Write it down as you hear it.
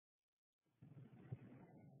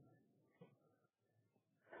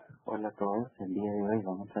Hola a todos, el día de hoy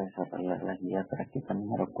vamos a desarrollar la guía práctica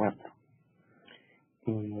número 4.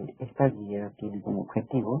 Esta guía tiene como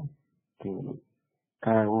objetivo que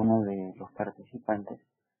cada uno de los participantes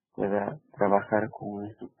pueda trabajar con una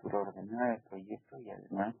estructura ordenada de proyecto y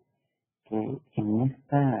además que en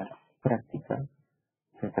esta práctica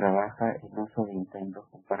se trabaja el uso de intentos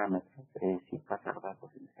con parámetros, es decir, pasar datos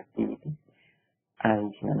en esta activity.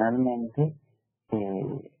 Adicionalmente,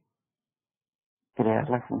 crear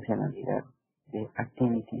la funcionalidad de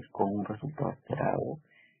activities con un resultado esperado,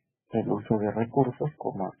 el uso de recursos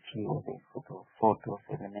como archivos de fotos,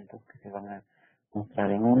 elementos que se van a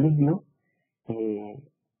mostrar en un ListView,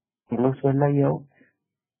 el uso del layout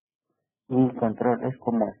y controles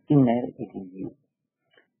como spinner y ListView.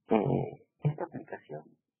 Esta aplicación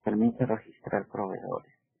permite registrar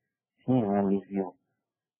proveedores, ¿sí?, en un ListView.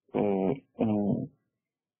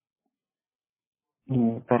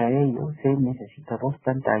 Y para ello se necesita dos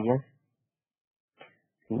pantallas.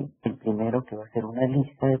 ¿Sí? El primero, que va a ser una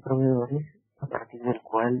lista de proveedores, a partir del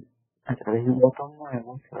cual, a través de un botón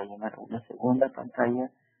nuevo, se va a llamar una segunda pantalla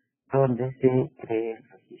donde se cree el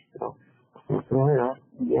registro del proveedor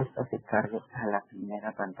y esta se cargue a la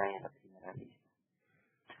primera pantalla, la primera lista.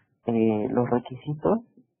 Los requisitos: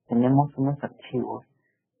 tenemos unos archivos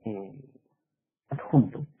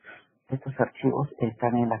adjuntos. Estos archivos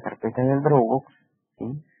están en la carpeta del Dropbox,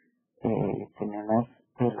 ¿sí? Tenemos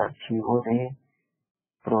el archivo de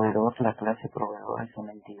proveedor. La clase proveedor es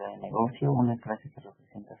una entidad de negocio, una clase que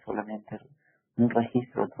representa solamente un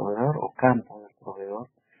registro del proveedor o campo del proveedor.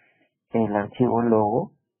 El archivo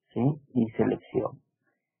logo, ¿sí?, y selección.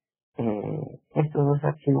 Estos dos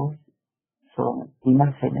archivos son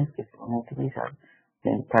imágenes que se van a utilizar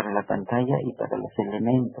para la pantalla y para los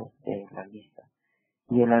elementos de la lista.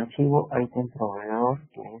 Y el archivo item proveedor,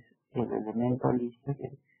 que es el elemento lista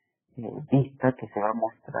que se va a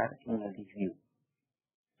mostrar en el ListView.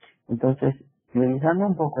 Entonces, revisando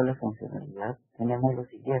un poco la funcionalidad, tenemos lo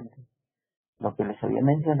siguiente: lo que les había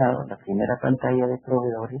mencionado, la primera pantalla de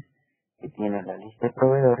proveedores, que tiene la lista de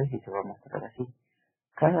proveedores y se va a mostrar así.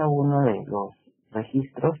 Cada uno de los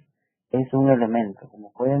registros es un elemento.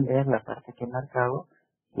 Como pueden ver, la parte que he marcado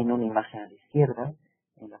tiene una imagen a la izquierda,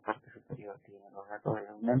 en la parte superior tiene los datos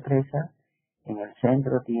de una empresa, en el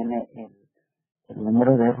centro tiene el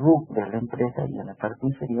número de RUC de la empresa y en la parte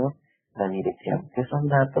inferior la dirección, que son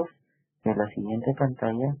datos de la siguiente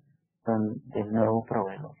pantalla del nuevo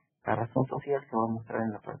proveedor. La razón social se va a mostrar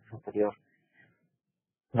en la parte superior,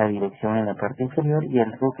 la dirección en la parte inferior y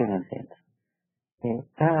el RUC en el centro.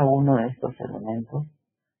 Cada uno de estos elementos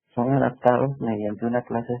son adaptados mediante una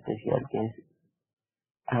clase especial que es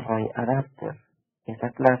ArrayAdapter.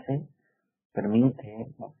 Esta clase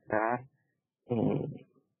permite mostrar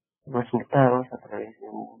resultados a través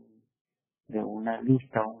de una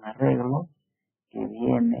lista o un arreglo que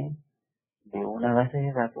viene de una base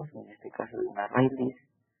de datos, en este caso de una ArrayList,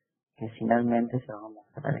 que finalmente se va a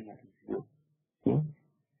mostrar en el ListView, ¿sí?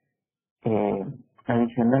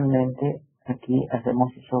 Adicionalmente, aquí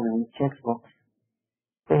hacemos uso de un checkbox,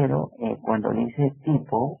 pero cuando dice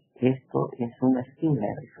tipo, esto es un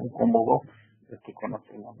spinner, es un combo box, el que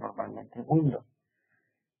conocemos normalmente en Windows,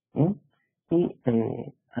 ¿sí? Y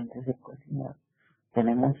antes de continuar,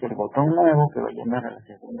 tenemos el botón nuevo que va a llamar a la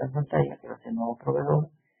segunda pantalla, que va a ser nuevo proveedor,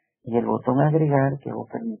 y el botón agregar, que va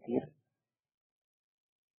a permitir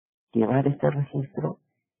llevar este registro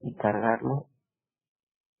y cargarlo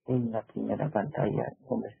en la primera pantalla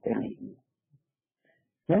donde esté el ListView.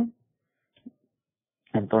 ¿Bien?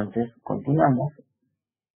 Entonces, continuamos.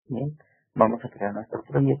 Bien, vamos a crear nuestro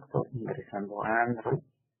proyecto ingresando a Android.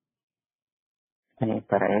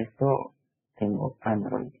 Para esto tengo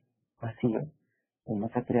Android vacío.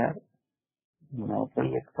 Vamos a crear un nuevo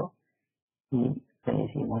proyecto y le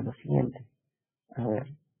decimos lo siguiente. A ver,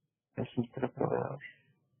 registro de proveedores.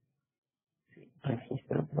 Sí,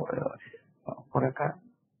 registro de proveedores. Vamos por acá.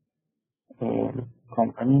 El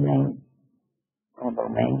company name,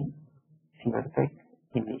 domain, Cybertech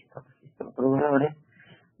y listo. Registro de proveedores.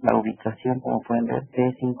 La ubicación, como pueden ver,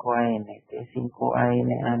 T5AN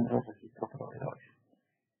Android, registro de proveedores.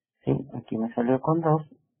 Sí, aquí me salió con 2.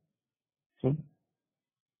 Sí,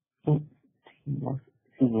 y seguimos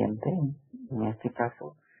siguiente. En este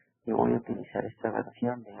caso, yo voy a utilizar esta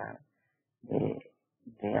versión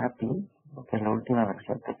de API, porque es la última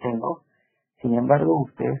versión que tengo. Sin embargo,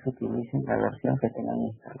 ustedes utilicen la versión que tengan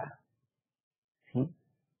instalada. ¿Sí?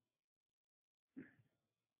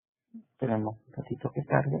 Esperamos un ratito que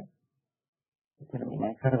cargue, que termine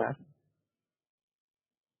de cargar.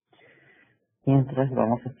 Mientras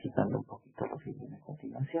vamos explicando un poquito lo que viene a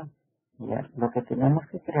continuación. Ya, lo que tenemos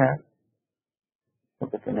que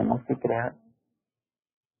tenemos que crear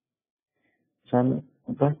son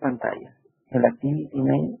dos pantallas. El Activity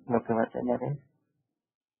Main lo que va a tener es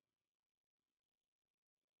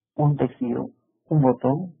un TextView, un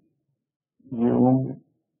botón y un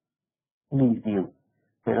ListView.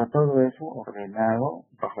 Pero todo eso ordenado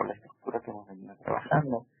bajo la estructura que hemos venido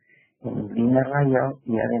trabajando en linear layout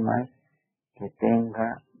y además que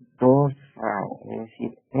tenga dos rows, es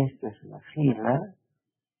decir, esto es una fila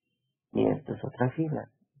y esto es otra fila,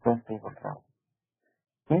 dos table rows.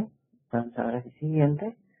 ¿Sí? Vamos a ver el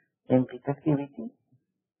siguiente, Empty Activity.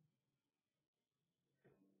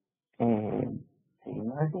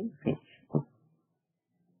 Seguimos así, sí.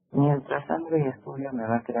 Mientras Android Studio me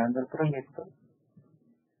va creando el proyecto,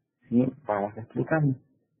 sí, vamos explicando.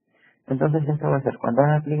 Entonces esto va a ser, cuando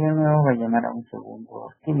haga clic de nuevo va a llamar a un segundo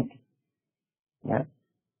Activity. ¿Ya?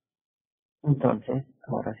 Entonces,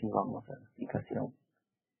 ahora sí vamos a la explicación.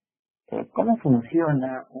 ¿Cómo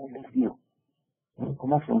funciona un ListView?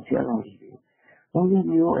 ¿Cómo funciona un ListView? Un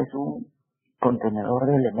ListView es un contenedor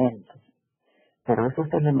de elementos, pero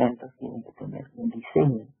esos elementos tienen que tener un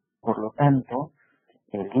diseño. Por lo tanto,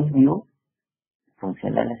 el ListView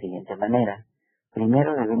funciona de la siguiente manera.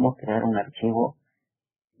 Primero debemos crear un archivo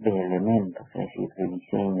de elementos, es decir, de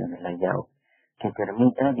diseño, de layout, que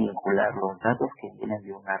permita vincular los datos que vienen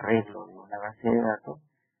de un arreglo, de una base de datos,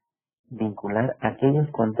 vincular aquellos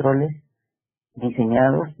controles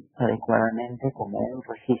diseñados adecuadamente como un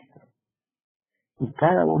registro. Y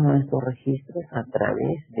cada uno de estos registros a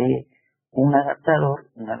través de un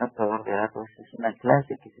adaptador de datos es una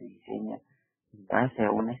clase que se diseña en base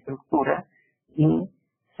a una estructura y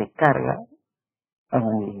se carga a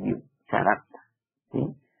un ListView, se adapta.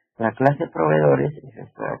 ¿Sí? La clase proveedores es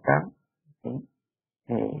esta de acá, ¿sí?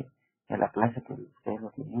 Es la clase que ustedes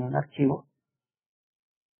lo tienen en archivo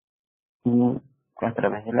y a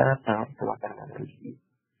través del adaptador se va a cargar el ListView.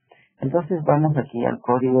 Entonces vamos aquí al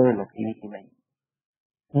código del Activity Main.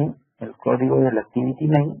 ¿Sí? El código del Activity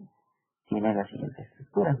Main tiene la siguiente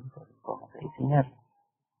estructura. Entonces vamos a diseñarlo.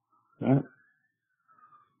 ¿Bien?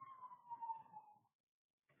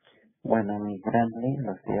 Bueno, mi Gradle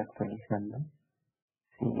lo estoy actualizando.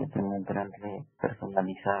 Sí, yo tengo un Gradle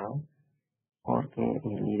personalizado porque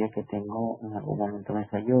el IDE que tengo en algún momento me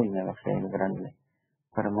falló y me bajé el Gradle.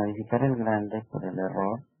 Para modificar el Gradle por el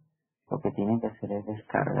error, lo que tienen que hacer es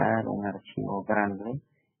descargar un archivo Gradle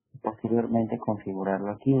y posteriormente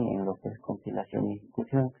configurarlo aquí en lo que es compilación y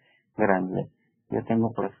ejecución Gradle. Yo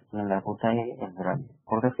tengo, por ejemplo, en la ruta E el Gradle.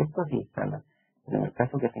 Por defecto sí instala. Pero en el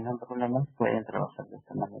caso que tengan problemas, pueden trabajar de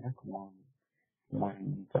esta manera como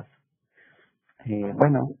en mi caso.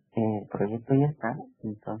 Bueno, el proyecto ya está.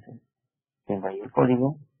 Entonces, tengo ahí el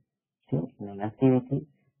código, ¿sí? En Activity,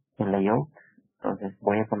 el layout. Entonces,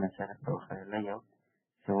 voy a comenzar a trabajar el layout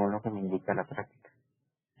según lo que me indica la práctica,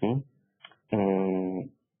 ¿sí?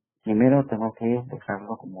 Primero tengo que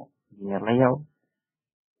dejarlo como linear layout,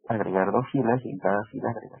 agregar dos filas y en cada fila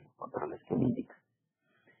agregar los controles que me indican.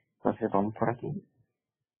 Entonces vamos por aquí,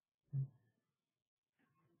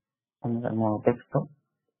 vamos al modo texto,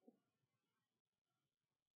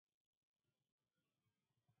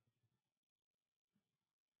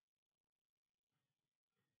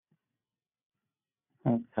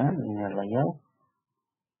 ahí está, linear layout,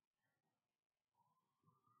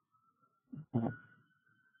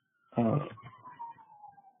 eh,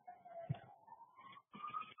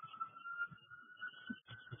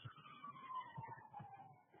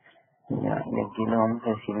 ya, y aquí le vamos a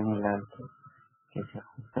decir en el alto que se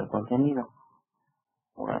ajusta el contenido,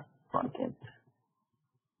 o content,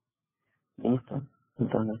 listo.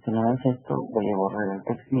 Entonces tenemos esto, voy a borrar el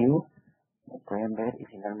text view, lo pueden ver y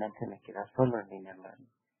finalmente me queda solo el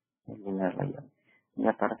linear layout. Y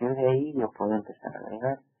a partir de ahí yo puedo empezar a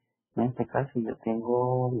agregar. En este caso yo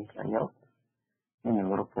tengo mis layouts en el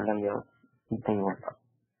grupo layout y table row.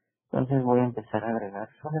 Entonces voy a empezar a agregar.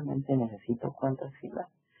 Solamente necesito cuántas filas.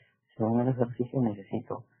 Según el ejercicio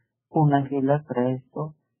necesito una fila para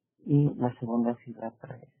esto y la segunda fila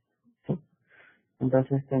para esto. ¿Sí?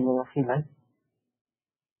 Entonces tengo dos filas.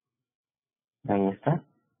 Ahí está.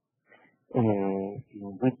 En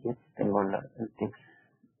widgets tengo el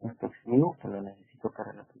text view que lo necesito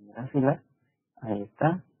para la primera fila. Ahí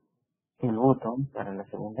está. El botón para la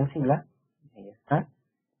segunda fila. Ahí está.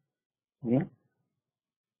 Bien.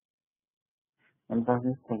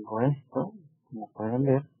 Entonces tengo esto, como pueden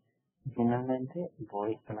ver. Y finalmente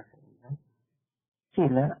voy a la segunda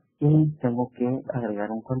fila y tengo que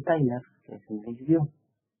agregar un container, que es un ListView.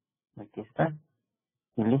 Aquí está.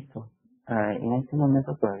 Y listo. En este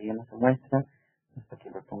momento todavía no se muestra hasta que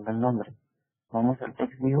le ponga el nombre. Vamos al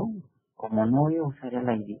text view. Como no voy a usar el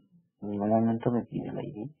ID, En ningún momento me pide el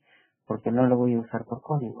ID, porque no lo voy a usar por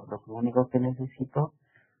código. Lo único que necesito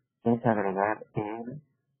es agregar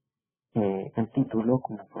el título,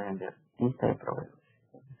 como pueden ver, lista de proveedores.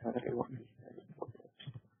 Entonces agrego lista de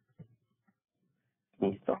proveedores.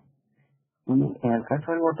 Listo. Y en el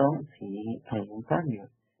caso del botón, sí hay un cambio.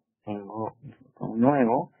 Tengo un botón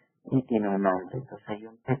nuevo y tiene un nombre. Entonces hay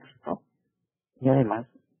un texto y además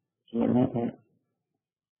tiene el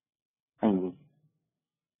ID.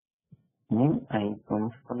 Bien, ahí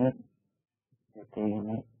podemos poner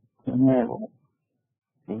tiene nuevo,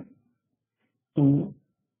 ¿sí? Y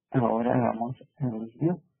ahora vamos al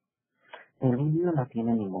ListView. El ListView no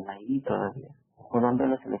tiene ningún ID todavía, por donde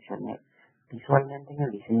lo seleccioné. Visualmente en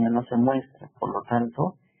el diseño no se muestra, por lo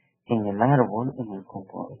tanto, en el árbol, en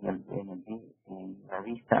la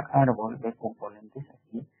vista árbol de componentes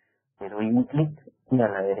aquí, le doy un clic y a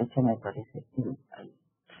la derecha me aparece el ID.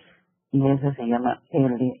 Y eso se llama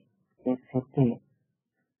LST,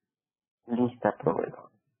 lista proveedor.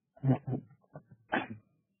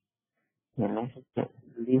 Y el LST,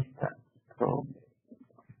 lista proveedor.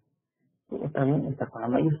 Y está bien, está con la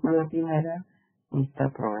mayúscula de primera, lista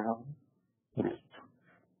proveedor y listo.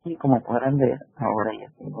 Y como podrán ver, ahora ya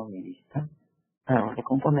tengo mi lista de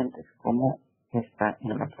componentes como está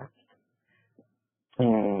en la práctica.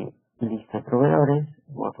 Lista de proveedores,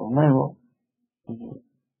 botón nuevo y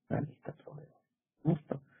la lista de proveedores.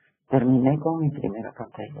 Listo. Terminé con mi primera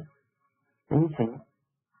pantalla de diseño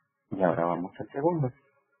y ahora vamos al segundo.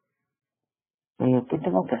 ¿Qué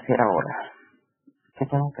tengo que hacer ahora? ¿Qué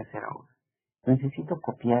tengo que hacer ahora? Necesito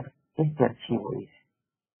copiar este archivo, dice.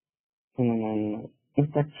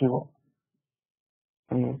 Este archivo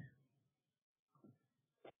es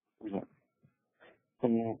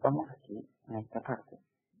bien. Vamos aquí en esta parte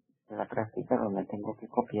de la práctica donde tengo que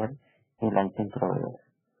copiar el ítem proveedor.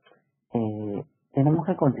 Tenemos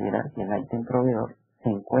que considerar que el ítem proveedor se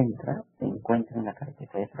encuentra en la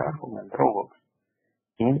carpeta de trabajo, en el Dropbox.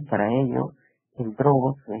 Bien, para ello, el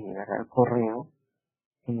Dropbox le llegará al correo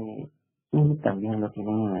y también lo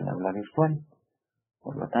tienen en el aula virtual.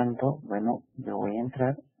 Por lo tanto, bueno, yo voy a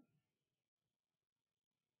entrar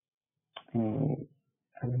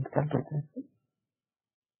a las carpetas.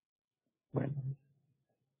 Bueno,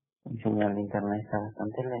 mi señal de internet está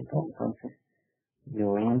bastante lento, entonces yo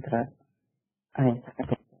voy a entrar a esta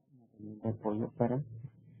carpeta de apoyo para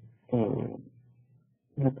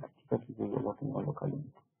la práctica que yo ya lo tengo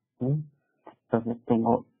localmente. ¿Sí? Entonces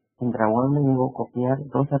tengo en Dropbox, le digo copiar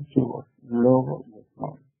dos archivos, logo y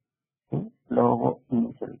small. ¿Sí? Logo y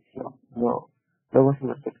mi selección. Logo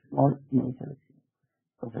cibertext small y mi selección.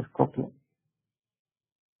 Entonces copio.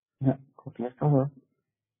 Ya, copio estos dos.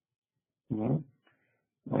 Bien.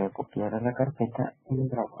 Voy a copiar a la carpeta en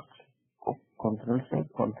Dropbox. Control C,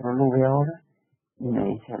 Control V ahora y me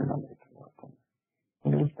dice el nombre que le voy a poner.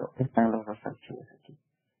 Y listo, están los dos archivos aquí.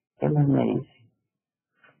 ¿Qué más me dice?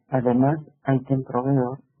 Además, ítem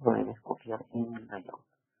proveedor lo debes copiar en el layout.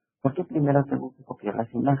 ¿Por qué primero tengo que copiar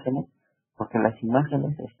las imágenes? Porque las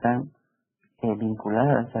imágenes están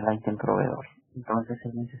vinculadas al ítem proveedor. Entonces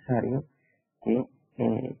es necesario que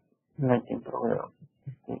el ítem proveedor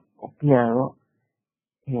esté copiado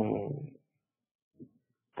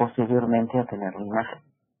posteriormente a tener la imagen.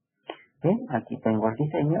 Bien, aquí tengo el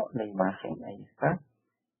diseño, la imagen, ahí está.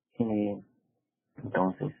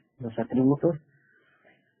 Entonces, los atributos,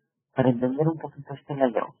 para entender un poquito este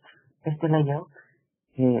layout. Este layout,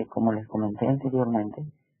 como les comenté anteriormente,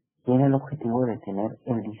 tiene el objetivo de tener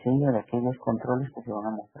el diseño de aquellos controles que se van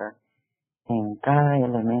a mostrar en cada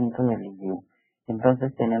elemento del ListView.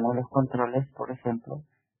 Entonces tenemos los controles, por ejemplo,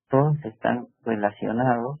 todos están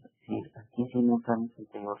relacionados, si aquí si no usamos el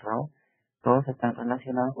table row, todos están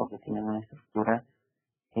relacionados porque tienen una estructura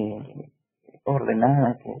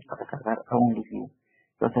ordenada que es para cargar a un ListView.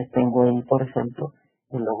 Entonces tengo ahí, por ejemplo,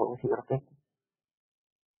 el logo de cibertext,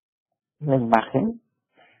 la imagen,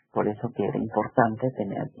 por eso que era importante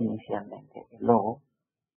tener inicialmente el logo,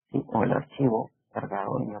 ¿sí? O el archivo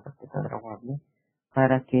cargado en la carpeta Dropbox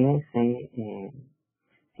para que se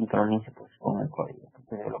sincronice pues, con el código,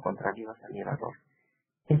 porque de lo contrario va a salir error.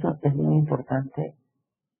 Eso es muy importante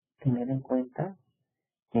tener en cuenta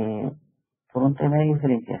que por un tema de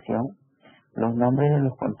diferenciación, los nombres de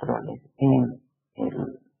los controles en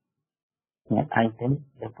el ítem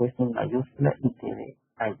le he puesto en mayúscula y de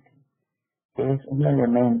ítem, que es un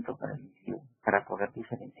elemento para el ListView, para poder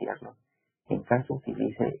diferenciarlo. En caso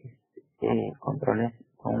utilice controles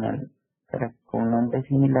con nombres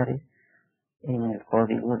similares en el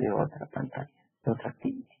código de otra pantalla, de otra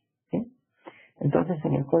activity. ¿Sí? Entonces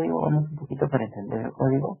en el código, vamos un poquito para entender el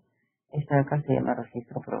código. Esta de acá se llama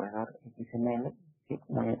registro proveedor XML,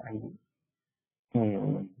 ¿sí? Ahí,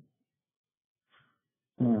 eh,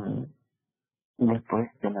 mm, después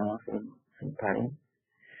tenemos el parent,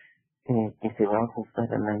 que se va a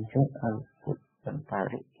ajustar el ancho al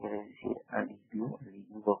padre, quiere decir al ListView. El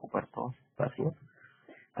ListView va a ocupar todos los espacios.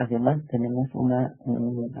 Además tenemos un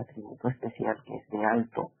atributo especial que es de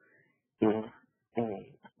alto, que es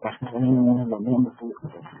basado en un elemento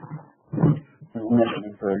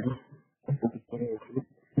del list. ¿Esto qué quiere decir?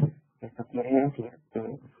 Esto quiere decir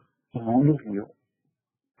que en un ListView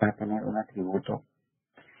va a tener un atributo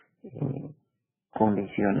eh,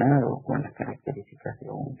 condicionado con las características de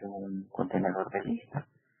un contenedor de lista.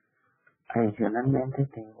 Adicionalmente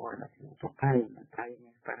tengo el atributo padding. El padding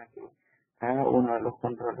es para que cada uno de los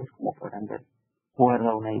controles, como podrán ver,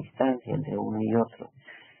 guarda una distancia entre uno y otro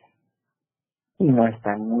y no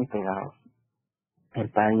están muy pegados. El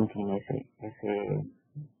padding tiene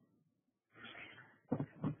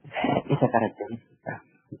esa característica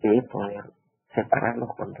de poder separar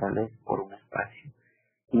los controles por un espacio.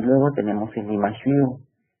 Y luego tenemos el LimashView.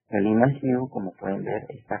 El LimashView, como pueden ver,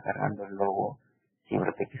 está cargando el logo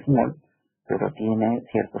CyberTech Small, pero tiene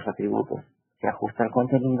ciertos atributos. Se ajusta al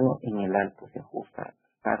contenido, en el alto se ajusta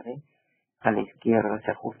tarde, a la izquierda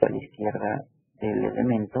se ajusta a la izquierda del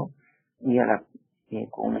elemento y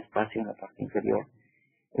con un espacio en la parte inferior.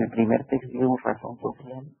 El primer text view razón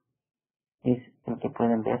social es el que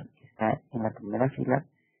pueden ver que está en la primera fila,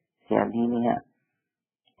 se alinea,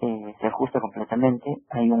 se ajusta completamente,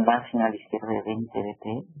 hay un margen a la izquierda de 20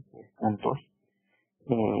 dp, 10 puntos,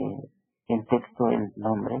 el texto, el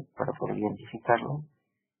nombre para poder identificarlo,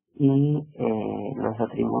 y los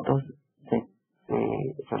atributos se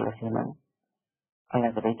relacionan a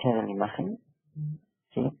la derecha de la imagen,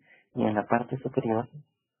 ¿sí? Y en la parte superior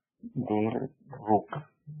del RUC.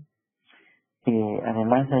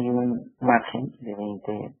 Además hay un margen de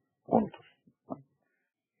 20 puntos.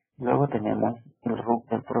 Luego tenemos el RUC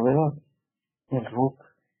del proveedor. El RUC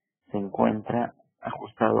se encuentra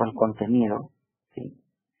ajustado al contenido, ¿sí?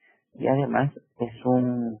 Y además es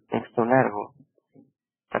un texto largo, ¿sí?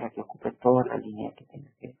 Para que ocupe toda la línea que tiene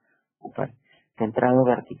que ocupar. Centrado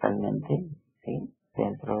verticalmente, ¿sí?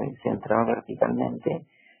 Centrado verticalmente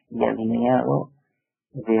y alineado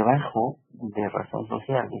debajo de razón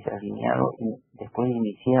social, dice alineado después de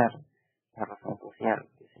iniciar la razón social,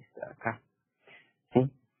 que es esta de acá,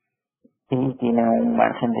 ¿sí? Y tiene un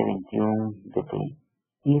margen de 21 dpi.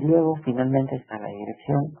 Y luego finalmente está la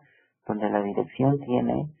dirección, donde la dirección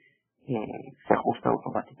se ajusta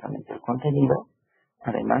automáticamente el contenido.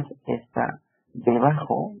 Además está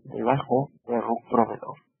debajo del RUC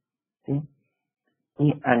proveedor, ¿sí?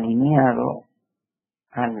 Y alineado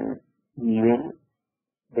al nivel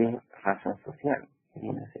de razón social, que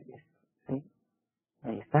viene a ser esto, ¿sí?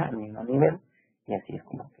 Ahí está, al mismo nivel, y así es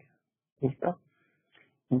como queda. ¿Listo?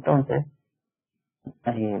 Entonces,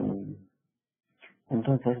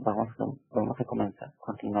 vamos a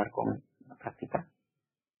continuar con la práctica.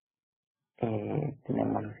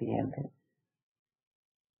 Tenemos lo siguiente.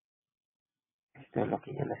 Esto es lo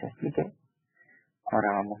que ya les expliqué.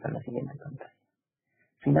 Ahora vamos a la siguiente pantalla.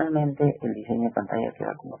 Finalmente, el diseño de pantalla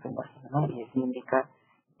queda como se imagina, ¿no? Y eso indica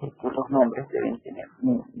que los nombres deben tener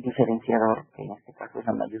un diferenciador, que en este caso es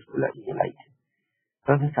la mayúscula y el ítem.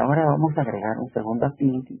 Entonces, ahora vamos a agregar un segundo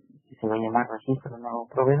activity que se va a llamar registro de nuevo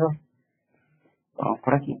proveedor. Vamos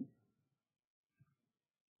por aquí.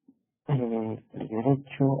 Clic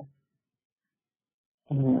derecho,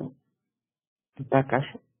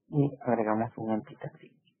 package, y agregamos un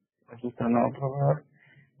entity. Registro de nuevo proveedor.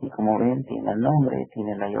 Y como ven, tiene el nombre,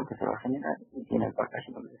 tiene el IO que se va a generar y tiene el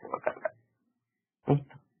package donde se va a cargar.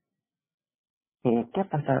 Listo. ¿Qué ha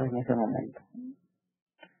pasado en ese momento?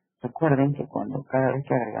 Recuerden que cada vez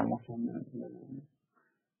que agregamos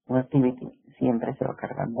un activity, siempre se va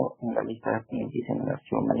cargando en la lista de activities en el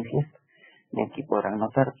archivo manifiesto. Y aquí podrán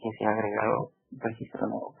notar que se ha agregado registro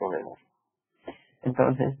nuevo proveedor.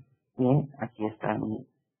 Entonces, bien, aquí está mi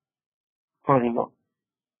código.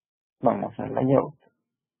 Vamos al layout.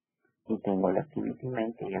 Y tengo el activity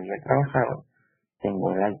main que ya había trabajado.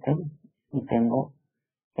 Tengo el item y tengo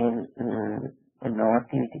el nuevo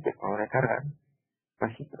activity que acabo de cargar.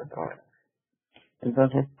 Registro de proveedor.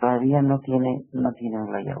 Entonces todavía no tiene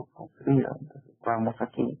un layout construido. Entonces vamos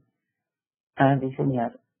aquí a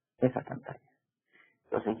diseñar esa pantalla.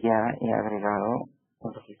 Entonces ya he agregado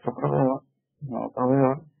un registro proveedor, nuevo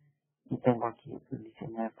proveedor, y tengo aquí el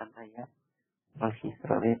diseño de pantalla,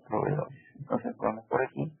 registro de proveedores. Entonces vamos por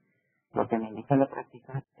aquí. Lo que me indica la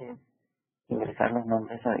práctica es ingresar los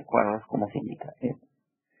nombres adecuados como se indica.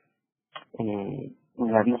 En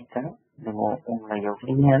la vista tengo un layout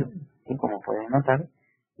lineal, y como pueden notar,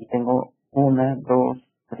 y tengo 1, 2,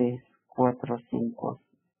 3, 4, 5,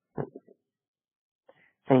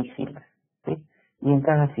 6 filas, ¿sí? Y en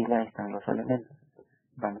cada fila están los elementos.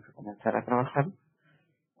 Vamos a comenzar a trabajar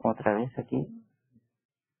otra vez aquí.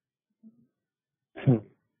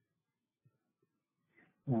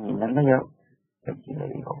 En el layout, aquí le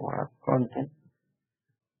digo borrar content,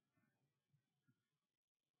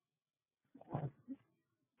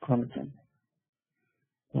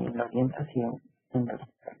 y la orientación en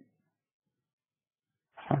vertical.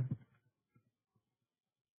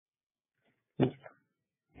 Listo.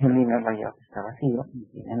 El inner layout está vacío, no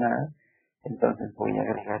tiene nada. Entonces voy a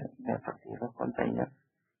agregar a partir de los containers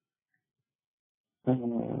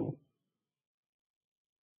perdón,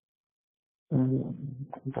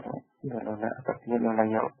 a partir de los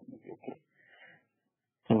layouts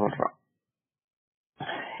que borró.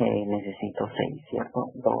 Necesito 6,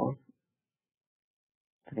 ¿cierto? 2,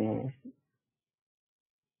 3,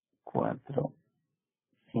 4,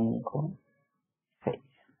 5, 6.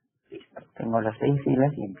 Listo. Tengo las 6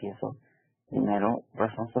 filas y empiezo primero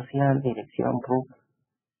razón social, dirección, root.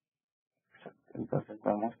 Entonces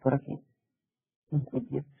vamos por aquí.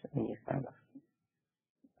 Ahí están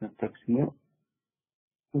el text view,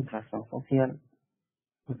 razón social.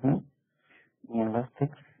 Y en los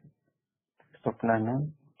texto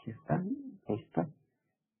plano, aquí está, listo.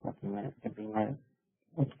 El primero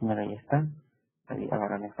ya está.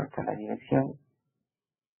 Ahora me falta la dirección.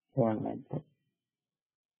 Igualmente,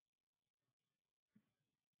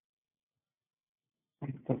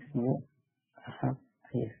 el text view, ajá,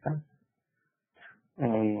 ahí está.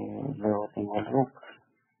 Luego tengo el root.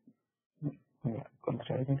 Voy a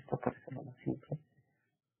contraer esto para hacerlo más simple.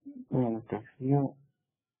 Y en el text view,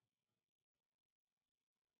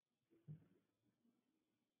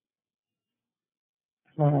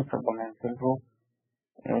 vamos a poner que el root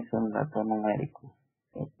es un dato numérico.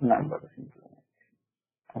 Number simplemente.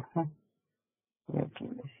 Ajá. Y aquí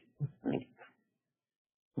le decimos listo.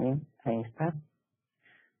 Bien, ahí está.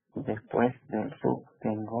 Después del root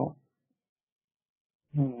tengo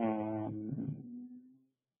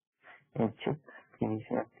el check que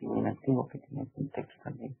dice activo e inactivo, que tiene un texto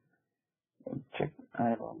también. El check, a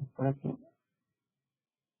ver, vamos por aquí.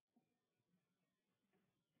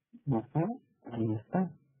 Ajá, ahí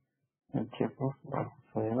está. El checkbox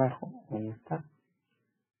bajo debajo, ahí está.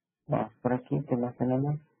 Vamos por aquí, ¿qué más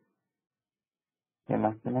tenemos? ¿Qué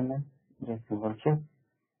más tenemos? Ya tengo el check.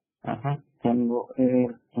 Ajá, tengo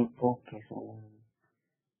el tipo que es un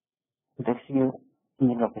texto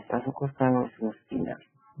y lo que está a su costado es un spinner.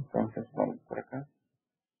 Entonces vamos por acá.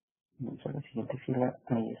 Vamos a la siguiente fila,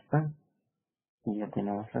 ahí está. Y ya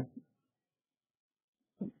tenemos aquí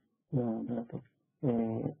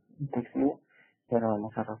texto. Y ahora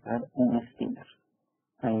vamos a arrastrar un spinner.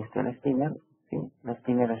 Ahí está el spinner. Sí, el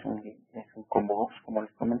spinner es un combo box, como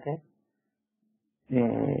les comenté.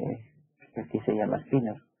 Aquí se llama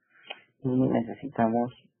spinner. Y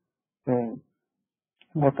necesitamos un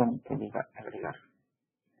botón que diga agregar.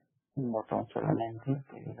 Un botón solamente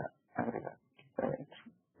que diga agregar. Aquí está dentro.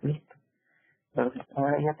 Listo. Entonces,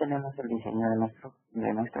 ahora ya tenemos el diseño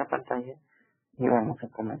de nuestra pantalla y vamos a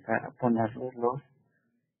comenzar a ponerle los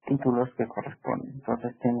títulos que corresponden.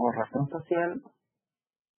 Entonces tengo razón social.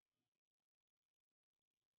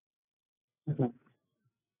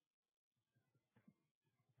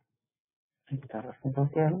 Esta razón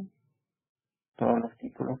social. Todos los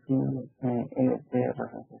títulos de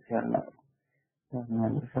razón social. Los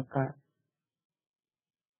nombres acá.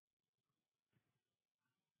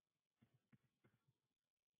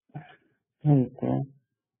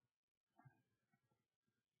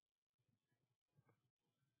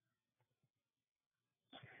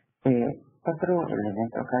 Otro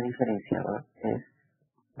elemento acá diferenciador es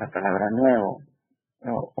la palabra nuevo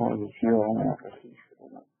o edición o registro,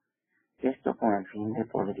 ¿no? Esto con el fin de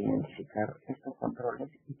poder identificar estos controles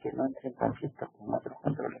y que no entre en conflicto con otros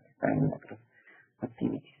controles que están en otras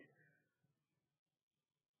activities.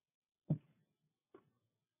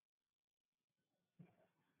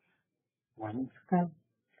 Vamos acá,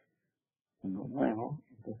 tengo nuevo,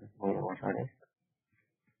 entonces voy a borrar esto.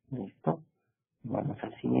 Listo. Vamos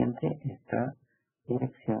al siguiente, esta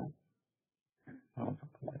dirección. Vamos a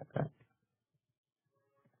poner acá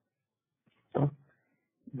esto.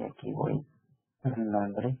 Y aquí voy al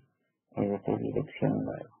nombre de dirección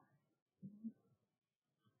nuevo.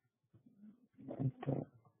 Listo.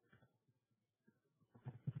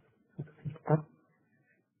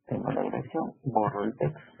 Tengo la dirección, borro el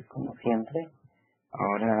texto como siempre.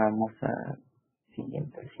 Ahora vamos a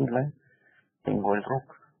siguiente fila. Tengo el root.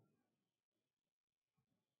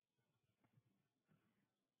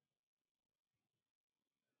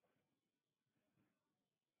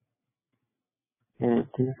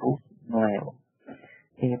 tipo nuevo.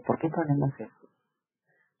 ¿Por qué ponemos esto?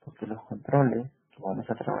 Porque los controles que vamos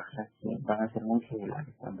a trabajar aquí van a ser muy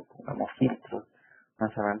similares cuando pongamos filtros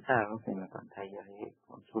más avanzados en la pantalla de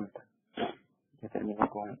consulta. Ya termino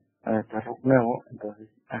con adaptador nuevo, entonces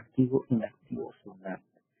activo, inactivo, sonar.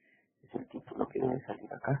 Es el título que debe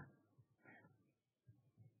salir acá.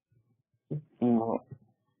 Activo,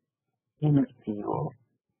 inactivo,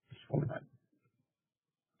 sonar.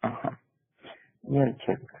 Ajá. Y el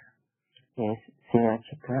check es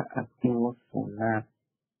CHK activo, sonar,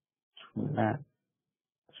 sonar,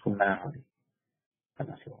 sonar.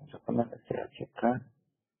 Bueno, si vamos a poner CHK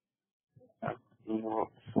activo,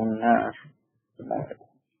 sonar, sonar.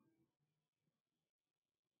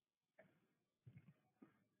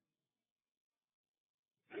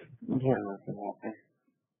 Y el último es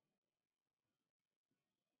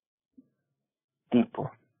tipo.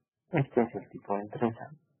 Este es el tipo de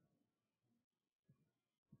empresa.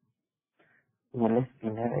 Y el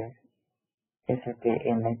spinner es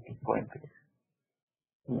SPN tipo empresa.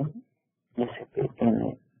 ¿Sí?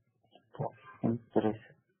 SPN tipo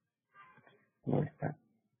empresa. Y está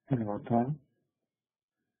el botón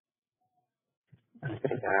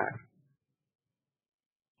agregar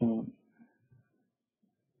y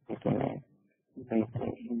que tiene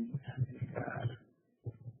vete y agregar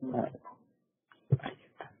nuevo. Ahí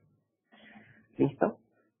está. ¿Listo?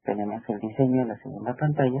 Tenemos el diseño en la segunda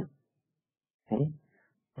pantalla. ¿Sí?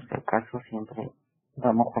 Por si acaso siempre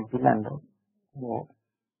vamos compilando o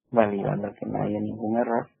validando que no haya ningún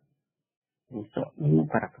error. ¿Listo? Y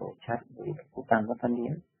para aprovechar voy ejecutando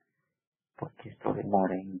también porque esto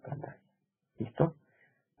demora en pantalla. ¿Listo?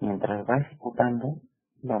 Mientras va ejecutando,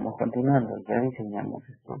 vamos continuando. Ya diseñamos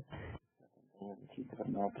esto en el sitio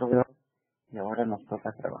del nuevo proveedor y ahora nos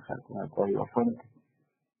toca trabajar con el código fuente.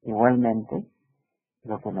 Igualmente,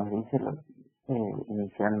 lo que nos dice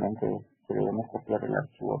inicialmente es que debemos copiar el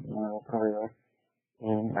archivo del nuevo proveedor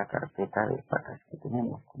en la carpeta de patas que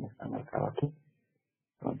tenemos, como está marcado aquí.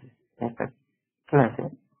 Entonces, esta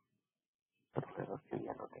clase, proveedor que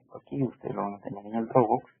ya lo tengo aquí, ustedes lo van a tener en el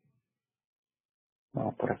Dropbox.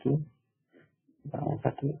 Vamos por aquí, vamos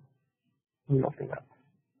aquí y lo pegamos.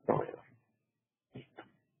 Proveedor. Listo.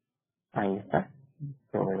 Ahí está.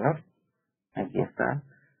 Proveedor. Aquí está.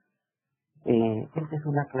 Esta es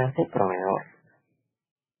una clase proveedor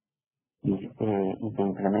y que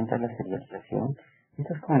implementa la serialización.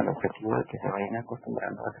 Esto es con el objetivo de que se vayan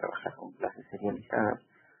acostumbrando a trabajar con clases serializadas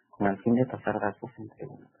con el fin de pasar datos entre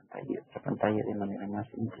una pantalla y otra pantalla de manera más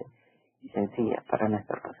simple y sencilla para no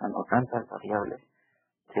estar pasando tantas variables.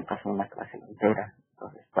 Se pasa una clase entera.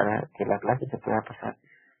 Entonces, para que la clase se pueda pasar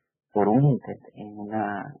por un ítem en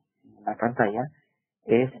una pantalla,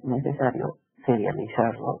 es necesario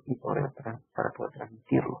serializarlo y para poder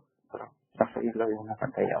transmitirlo, para transferirlo de una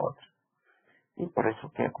pantalla a otra. Y por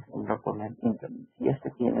eso que acostumbro a poner internet. Y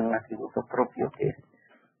este tiene un atributo propio que es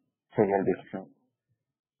serial version.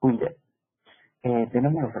 Cuide.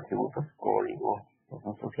 Tenemos los atributos código,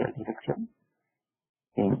 razón social, dirección.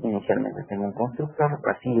 Inicialmente tengo un constructor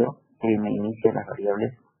vacío que me inicia las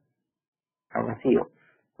variables a vacío,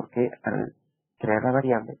 porque al crear la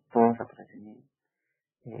variable todos aparecen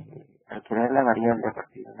al crear la variable a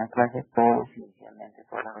partir de una clase, inicialmente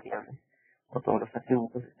todas las variables o todos los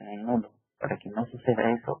atributos están en nulo. Para que no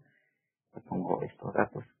suceda eso, le pongo estos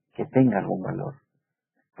datos que tenga algún valor,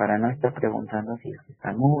 para no estar preguntando si es que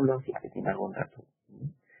está nulo, si es que tiene algún dato.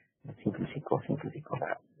 Simplifico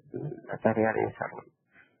la tarea de desarrollo.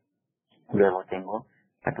 Luego tengo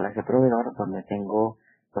la clase proveedor, donde tengo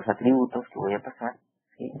los atributos que voy a pasar,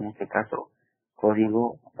 ¿sí? En este caso,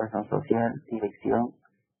 código, razón social, dirección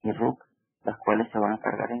y root, las cuales se van a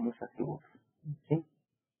cargar en los atributos. ¿Sí?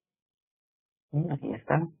 Y aquí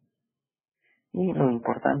están. Y lo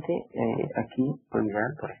importante aquí, lo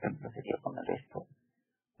ideal, por ejemplo, sería poner esto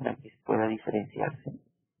para que pueda diferenciarse.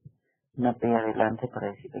 Una P adelante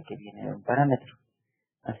para decirle que viene de un parámetro.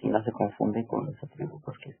 Así no se confunde con los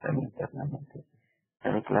atributos que están internamente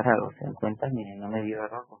declarados. Se dan cuenta, miren, no me dio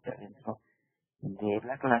error porque adentro de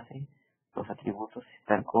la clase los atributos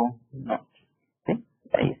están con no. ¿Sí?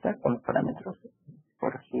 Ahí está, con los parámetros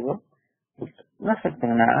corregidos. Listo. No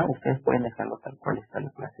afecten nada, ustedes pueden dejarlo tal cual está la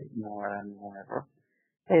clase, no va a dar ningún error.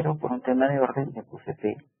 Pero por un tema de orden le puse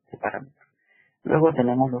P de parámetros. Luego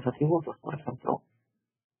tenemos los atributos, por ejemplo,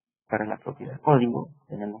 para la propiedad código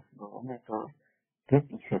tenemos dos métodos, get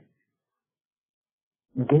y set.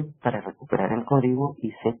 Get para recuperar el código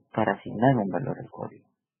y set para asignar un valor al código.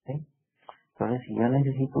 ¿Sí? Entonces, si yo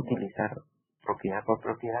necesito utilizar propiedad por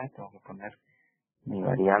propiedad, tengo que poner mi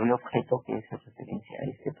variable objeto que es referencia a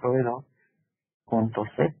este proveedor, punto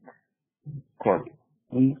set código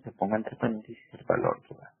y se ponga entre paréntesis el valor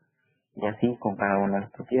que va. Y así con cada una de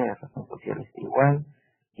las propiedades, razón social está igual,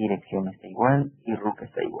 dirección está igual y RUC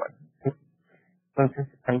está igual. ¿Sí? Entonces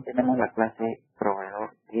ahí tenemos la clase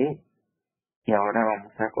proveedor de, y ahora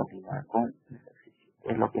vamos a continuar con el ejercicio.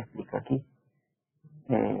 Es lo que explica aquí.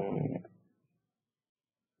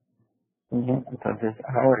 Bien, entonces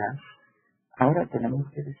ahora tenemos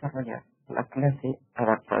que desarrollar la clase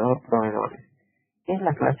adaptador proveedores. ¿Qué es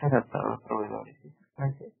la clase adaptador proveedores? Esta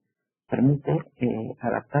clase permite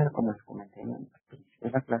adaptar, como les comenté en el principio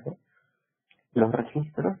de la clase, los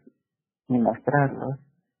registros y mostrarlos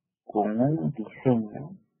con un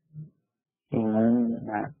diseño en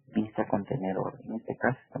una vista contenedor. En este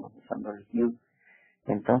caso estamos usando ListView.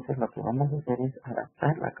 Entonces lo que vamos a hacer es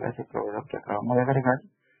adaptar la clase proveedor que acabamos de agregar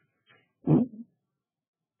y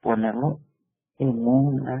ponerlo en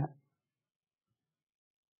una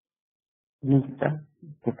lista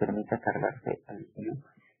que permita cargarse al ListView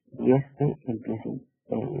y empiece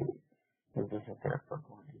a interactuar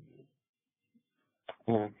con el ListView.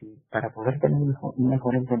 Sí, para poder tener un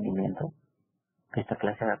mejor entendimiento de esta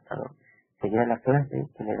clase adaptador, sería la clase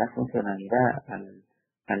que le da funcionalidad al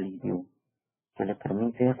ListView, que le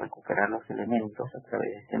permite recuperar los elementos a través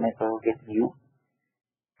de este método getView,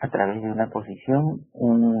 a través de una posición,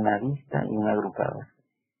 una vista y un agrupador.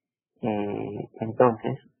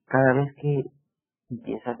 Entonces, cada vez que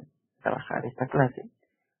empieza a trabajar esta clase,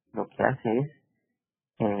 lo que hace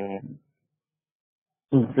es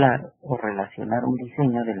inflar o relacionar un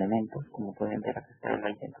diseño de elementos, como pueden ver acá está el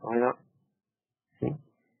item proveedor, ¿sí?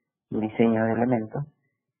 Un diseño de elementos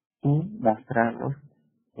y mostrarlos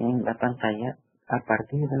en la pantalla a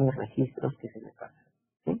partir de los registros que se le pasan,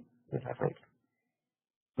 ¿sí? Desarrollo.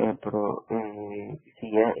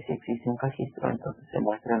 Si existe un registro, entonces se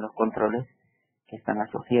muestran los controles que están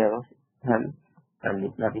asociados a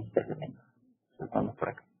la vista de elementos. Entonces vamos por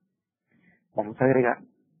acá. Vamos a agregar,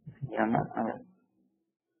 se llama,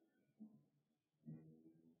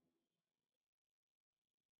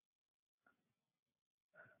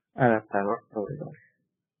 adaptador proveedor.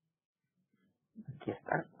 Aquí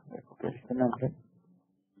está, voy a copiar este nombre.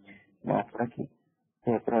 Vamos por aquí.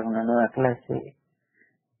 Voy a crear una nueva clase,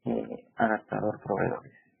 adaptador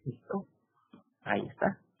proveedores. ¿Listo? Ahí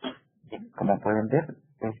está. Bien, como pueden ver,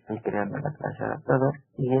 estoy creando la clase adaptador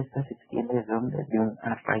y esta se extiende de un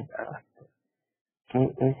ArrayAdapter.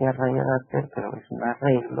 Que ese ArrayAdapter, pero es un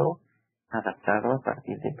arreglo adaptado a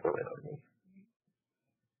partir del proveedor de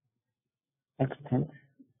Extend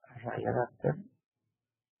ArrayAdapter.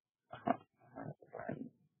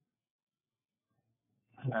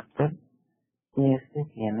 ArrayAdapter. Y este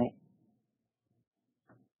tiene,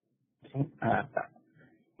 sí, adaptar.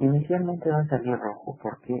 Inicialmente va a salir rojo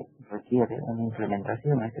porque requiere una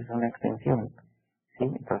implementación, esta es una extensión, ¿sí?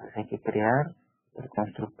 Entonces hay que crear el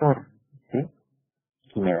constructor, ¿sí?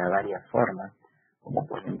 Y me da varias formas, como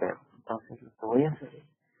pueden ver. Entonces lo que voy a hacer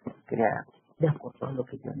es crear de acuerdo a lo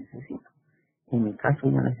que yo necesito. En mi caso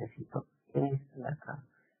yo necesito esta de acá.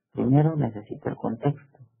 Primero necesito el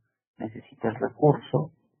contexto, necesito el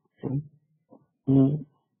recurso, ¿sí? Y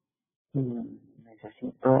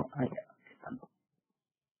necesito, a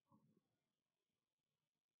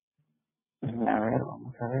ver,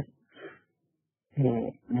 vamos a ver.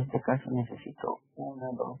 En este caso necesito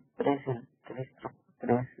uno, dos,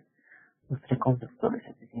 los tres constructores,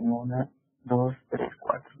 es decir, una, dos, tres,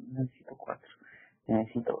 cuatro. Necesito cuatro.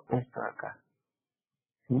 Necesito esto acá,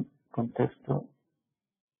 ¿sí? Contexto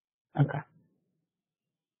acá.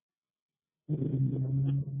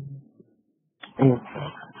 Esto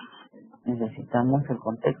acá. Necesitamos el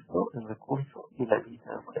contexto, el recurso y la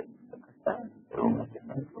lista de objetos. Acá está. Pero un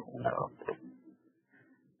ejemplo, una, dos,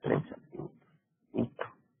 tres atributos. Listo.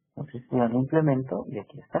 Entonces ya lo implemento y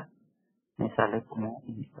aquí está. Me sale como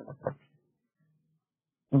inicio la práctica.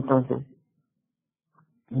 Entonces,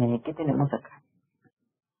 ¿qué tenemos acá?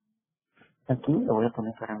 Aquí lo voy a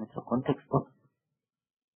poner parámetro contexto,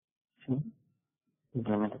 ¿sí?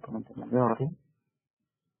 Simplemente por un tema de orden.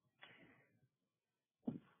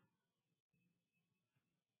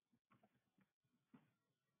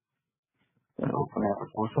 Le voy a poner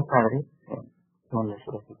recurso padre, donde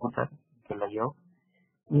se va a ejecutar, que la yo,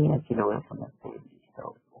 y aquí le voy a poner lista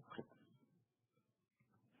objeto.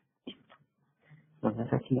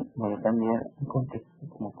 Entonces aquí voy a cambiar el contexto,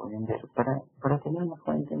 como pueden ver, para tener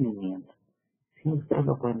mejor entendimiento. Sí, ustedes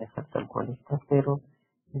lo pueden dejar tal cual está, pero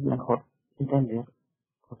es mejor entender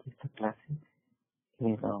porque esta clase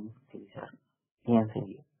que la vamos a utilizar bien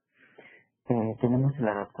seguido. Tenemos el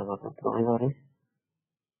adaptador de proveedores.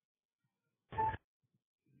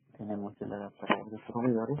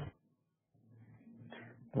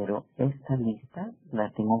 pero esta lista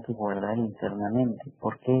la tengo que guardar internamente,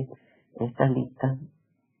 porque esta lista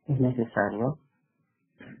es necesario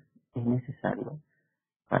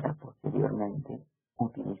para posteriormente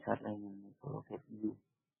utilizarla en el método getView.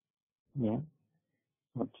 Bien,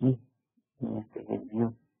 aquí en este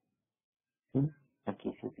getView, ¿sí?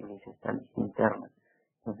 Aquí se utiliza esta lista interna.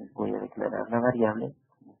 Entonces voy a declarar la variable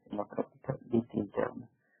en la práctica lista interna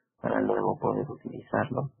para luego poder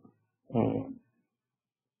utilizarlo.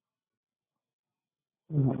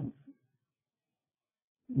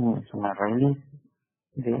 Es una raíz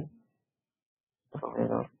de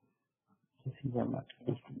proveedor que se llama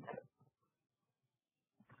lista interna.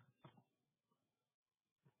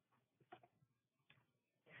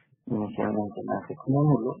 Inicialmente nace como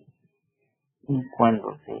nulo y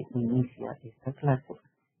cuando se inicia esta clase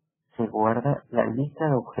se guarda la lista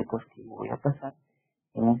de objetos que voy a pasar.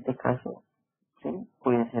 En este caso, ¿sí?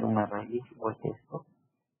 Puede ser una raíz igual que esto.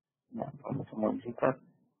 Ya, vamos a modificar.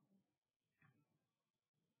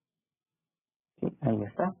 ¿Sí? Ahí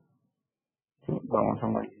está. ¿Sí? Vamos a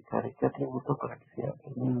modificar este atributo para que sea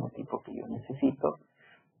el mismo tipo que yo necesito.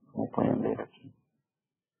 Como pueden ver aquí.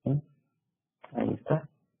 ¿Sí? Ahí está.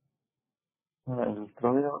 Ahora el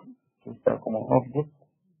proveedor, que está como object,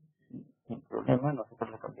 sin problema,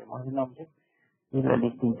 nosotros le cambiamos de nombre. Y la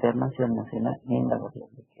lista interna se almacena en la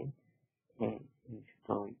variable que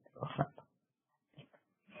estoy trabajando.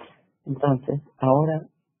 Entonces, ahora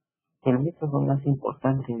el método más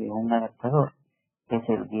importante de un adaptador es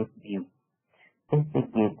el getView. Este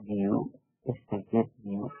getView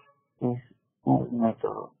es un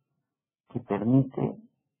método que permite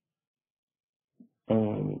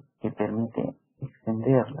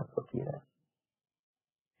extender la propiedad.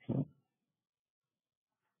 ¿Sí?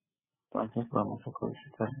 Entonces vamos a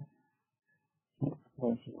codificar. ¿Sí? Le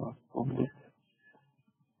decimos public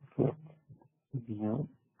getView,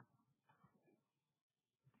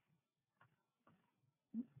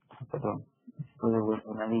 perdón, esto devuelve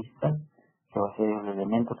una lista que va a ser el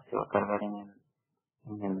elemento que se va a cargar en el,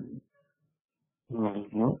 en el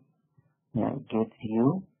view.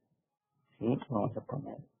 GetView, ¿sí? Vamos a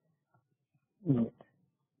poner get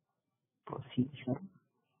position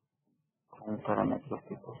con parámetros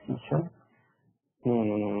de position,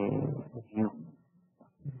 view,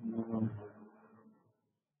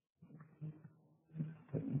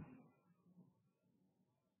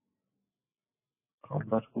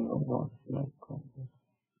 convertido,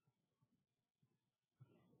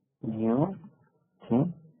 view, ¿sí?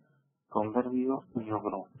 Convertido, view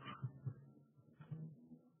group,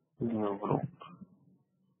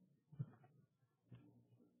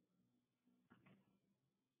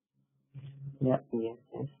 ya, y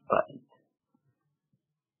este es byte.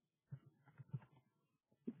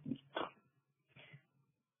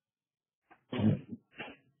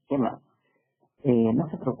 ¿Qué más? No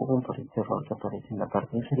se preocupen por este error que aparece en la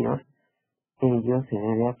parte inferior. Ello se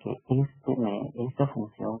debe a que esta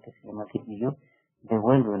función que se llama getView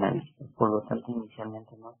devuelve una lista, por lo tanto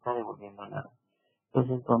inicialmente no está devolviendo nada.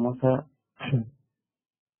 Entonces vamos a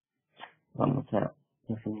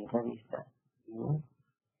definir la lista view,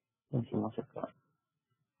 decimos acá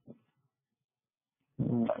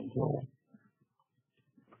mayor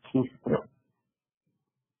registro,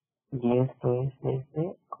 y esto es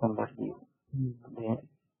desde convertido,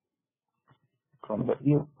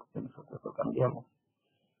 que nosotros lo cambiamos.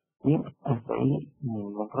 Y hasta ahí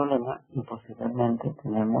ningún problema, y posteriormente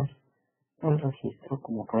tenemos el registro,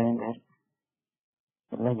 como pueden ver,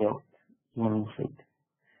 el layout y el insert.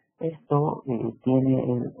 Esto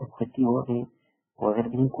tiene el objetivo de poder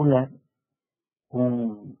vincular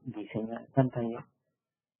un diseño de pantalla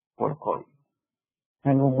por código.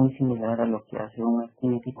 Algo muy similar a lo que hace un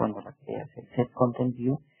activity cuando la creas. El set content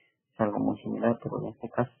view es algo muy similar, pero en este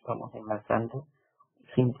caso estamos enlazando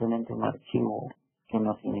simplemente un archivo que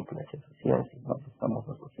no tiene clase asociada, sino que estamos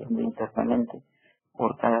asociando internamente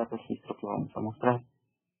por cada registro que vamos a mostrar.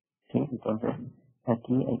 ¿Sí? Entonces,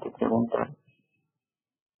 aquí hay que preguntar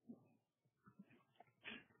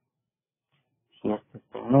si esto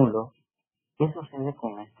está nulo, ¿qué sucede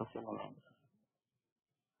con estos elementos?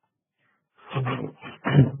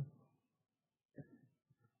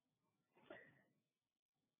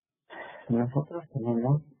 Nosotros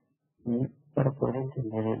tenemos, para poder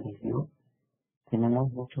entender el ListView,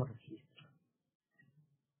 tenemos muchos registros.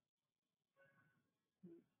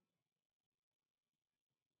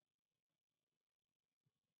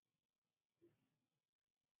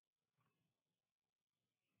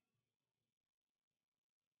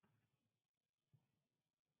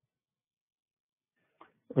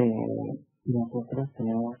 Nosotros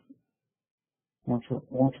tenemos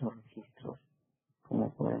muchos registros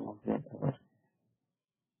como podemos ver. A ver.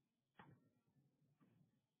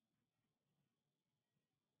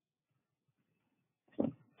 Sí.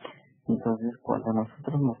 Entonces, cuando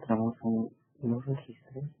nosotros mostramos los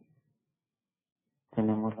registros,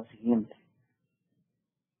 tenemos lo siguiente.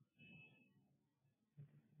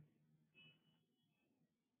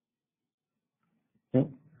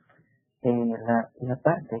 ¿Sí? La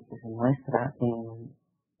parte que se muestra en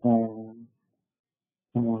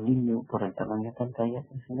un ListView por el tamaño de pantalla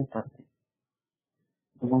es una parte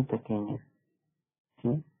muy pequeña.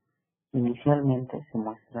 ¿Sí? Inicialmente se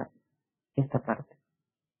muestra esta parte.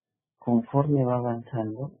 Conforme va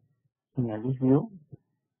avanzando en el ListView,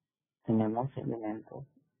 tenemos elementos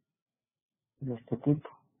de este tipo.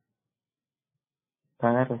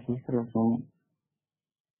 Cada registro es un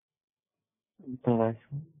pedazo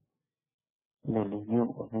del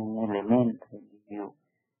ListView, o de un elemento del ListView,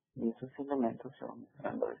 y esos elementos se van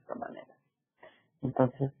mostrando de esta manera.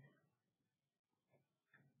 Entonces,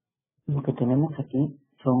 lo que tenemos aquí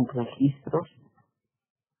son registros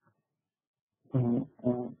en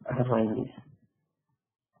ArrayList.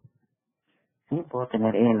 ¿Sí? Puedo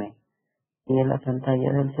tener N. Y en la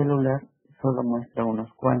pantalla del celular solo muestra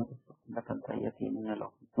unos cuantos, porque la pantalla tiene una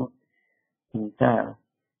longitud limitada.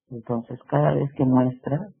 Entonces, cada vez que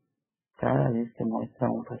muestra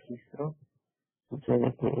un registro,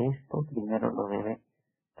 sucede que esto primero lo debe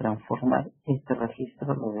transformar, este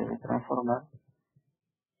registro lo debe transformar,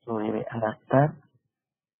 lo debe adaptar,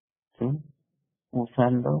 ¿sí?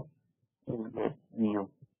 Usando el ListView.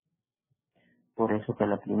 Por eso que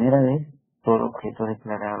la primera vez, todo objeto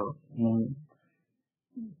declarado en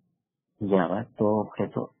Java, todo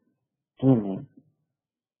objeto tiene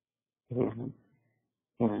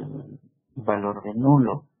el valor de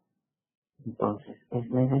nulo. Entonces es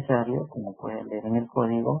necesario, como pueden ver en el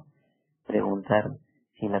código, preguntar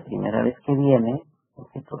si la primera vez que viene,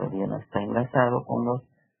 porque todavía no está enlazado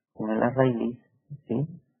con el ArrayList, ¿sí?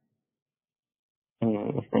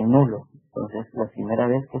 Está en nulo. Entonces la primera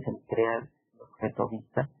vez que se crea el objeto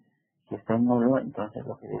vista, si está en nulo, entonces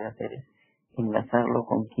lo que debe hacer es enlazarlo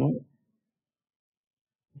con quién,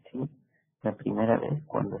 ¿sí? La primera vez,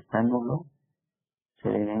 cuando está nulo, se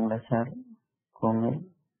debe enlazar con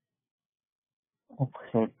el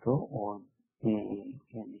objeto o el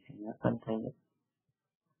diseño de pantalla,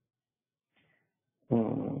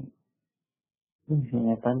 eh,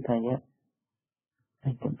 diseño de pantalla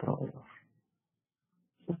item proveedor.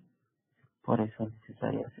 ¿Sí? Por eso es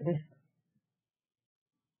necesario hacer esto.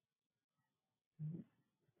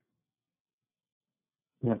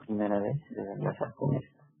 La primera vez se debe enlazar con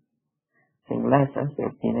esto. Se enlaza, se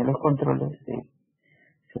obtienen los controles, se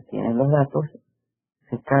obtienen los datos,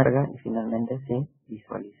 se carga y finalmente se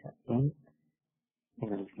visualiza en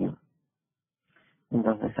el ListView.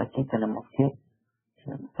 Entonces aquí tenemos que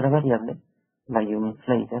nuestra variable, la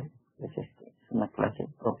UniFlater, es una clase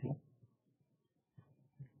propia.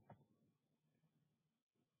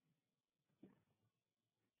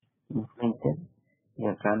 Inflater, y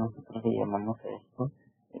acá nosotros le llamamos a esto,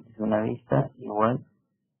 es una vista igual,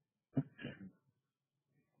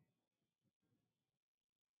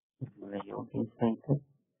 la UniFlater,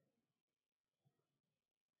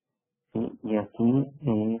 ¿sí? Y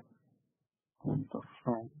aquí punto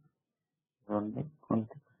from, donde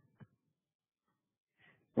contexto.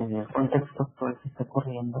 Desde el contexto actual que está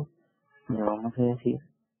corriendo, le vamos a decir,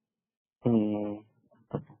 en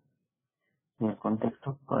el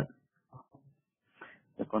contexto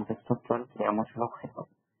actual creamos el objeto.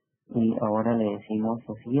 Y ahora le decimos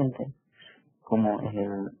lo siguiente, como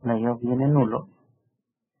el layout viene nulo,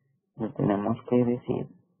 le tenemos que decir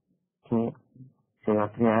que se va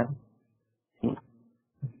a crear, ¿sí?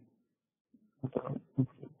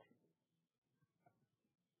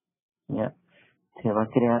 Ya, se va a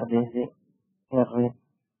crear desde r.layout.id,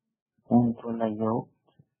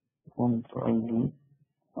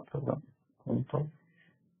 perdón,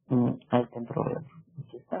 item proveedor.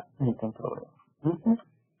 Aquí está, item proveedor. Ujú.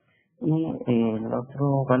 Y el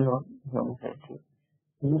otro valor, vamos a decir,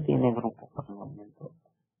 no tiene grupo por el momento.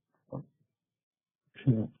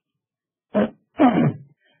 Ujú.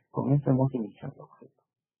 Con eso hemos iniciado el objeto.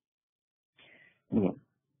 Bien,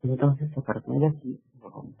 entonces a partir de aquí, lo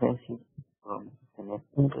vamos a decir, vamos a tener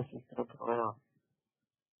un registro proveedor,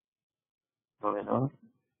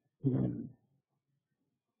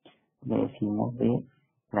 le decimos de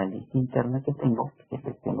la lista interna que tengo, que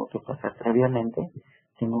tengo que pasar previamente,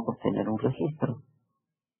 tengo que obtener un registro,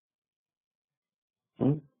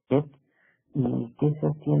 ¿sí? Y que se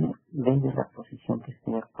obtiene desde la posición que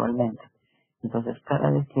estoy actualmente. Entonces,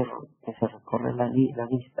 cada vez que se recorre la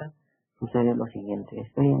lista, sucede lo siguiente.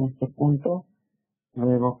 Estoy en este punto,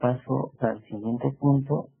 Luego paso al siguiente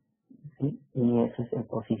punto, ¿sí? Y eso es el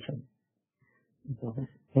position. Entonces,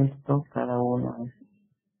 esto cada uno es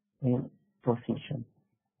el position,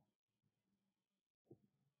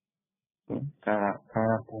 ¿sí?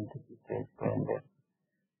 Cada punto que ustedes pueden ver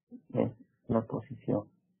es la posición.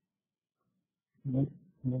 ¿Sí?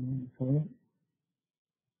 Vamos a ver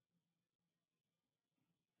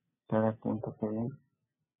cada punto que ven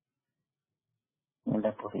en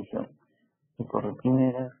la posición. Y corre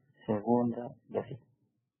primera, segunda y así,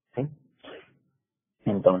 ¿sí?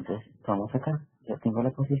 Entonces, vamos acá. Ya tengo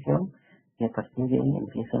la posición y a partir de ahí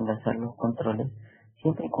empiezo a enlazar los controles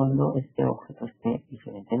siempre y cuando este objeto esté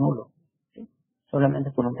diferente nulo, ¿sí?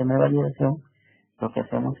 Solamente por un tema de validación, lo que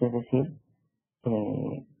hacemos es decir,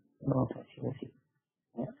 vamos a decir,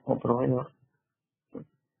 ¿ya? O proveedor,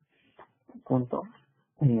 punto,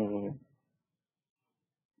 eh,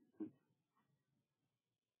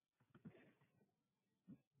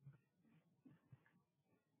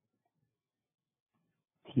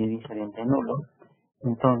 si es diferente nulo,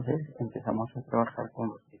 entonces empezamos a trabajar con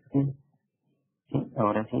los textiles, ¿sí?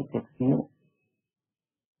 Ahora sí, textil,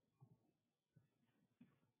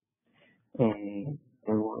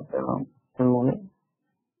 TV,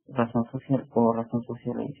 razón social o razón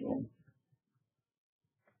social adicional.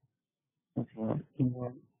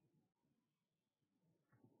 Igual,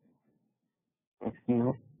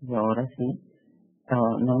 escribo, y ahora sí,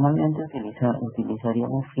 normalmente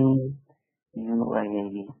utilizaríamos field y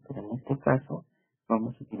UID, pero en este caso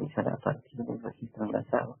vamos a utilizar a partir del registro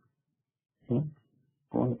enlazado, ¿sí?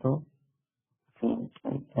 Punto field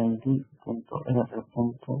ID punto R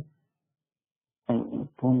punto ID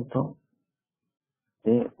punto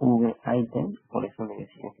DV item, por eso le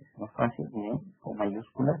decía que es más fácil, bien, con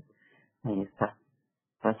mayúsculas, ahí está,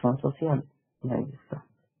 razón social, y ahí está.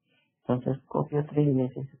 Entonces copio 3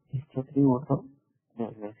 veces este atributo,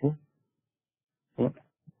 3 veces, ¿sí?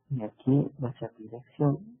 Y aquí va a ser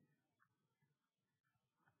dirección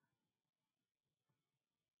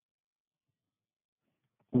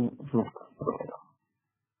y root proveedor.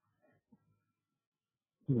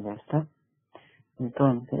 Y ya está.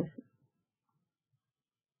 Entonces,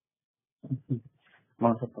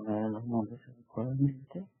 vamos a poner los nombres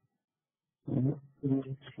adecuadamente. Y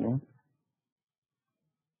dirección,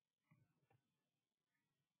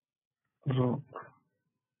 root,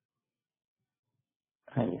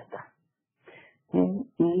 ahí está.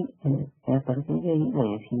 Bien, y a partir de ahí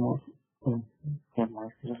le decimos que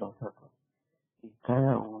muestre los datos de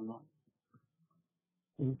cada uno.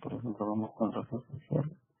 Y por ejemplo, vamos con razón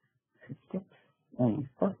social. ¿Sí? Ahí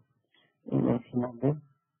está. Y le decimos de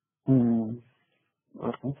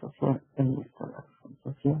razón social. Ahí está la razón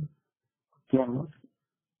social. Copiamos.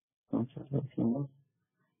 Entonces le decimos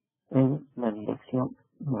en la dirección.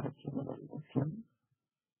 Ahora quiero la dirección.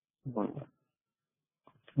 Voy a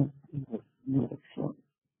dirección.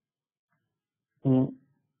 Y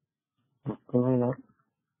el proveedor.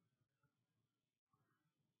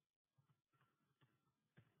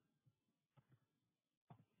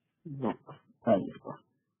 Ya, ahí está.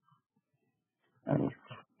 Ahí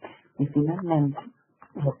está. Y finalmente,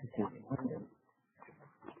 lo que se ve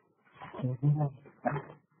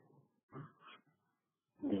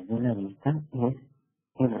desde la lista es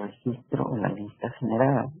el registro o la lista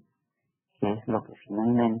generada, que es lo que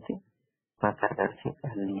finalmente va a cargarse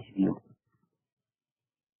al ListView.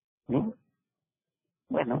 Bien,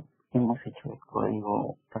 bueno, hemos hecho el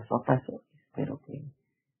código paso a paso. Espero que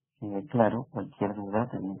quede claro. Cualquier duda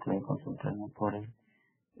también pueden consultarme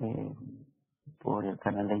eh, por el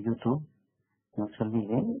canal de YouTube. No se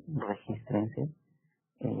olviden, regístrense.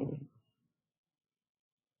 Eh,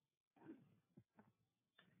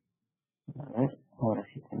 a ver, ahora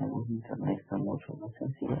sí tenemos internet, está mucho más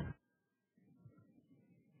sencillo.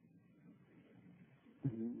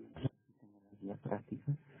 Guía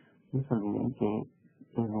Practica. No se olviden que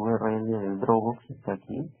el URL del Dropbox está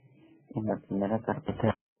aquí en la primera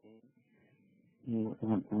carpeta y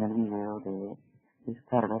en el primer video de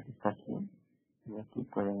descarga que está aquí. Y aquí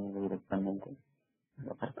pueden ir directamente a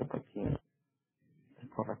la carpeta que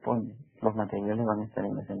corresponde. Los materiales van a estar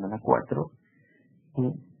en la semana 4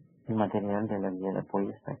 y el material de la guía de apoyo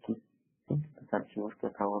está aquí. ¿Sí? Los archivos que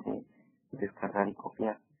acabo de descargar y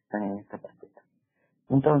copiar están en esta carpeta.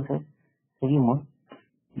 Entonces, seguimos.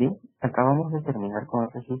 Bien, acabamos de terminar con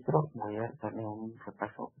el registro. Voy a darle un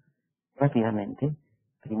repaso rápidamente.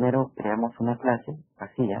 Primero creamos una clase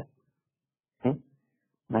vacía, ¿sí?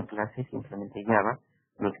 Una clase simplemente Java,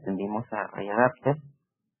 lo extendimos a ArrayAdapter,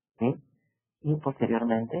 ¿sí? Y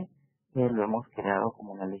posteriormente lo hemos creado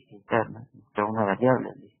como una lista interna, una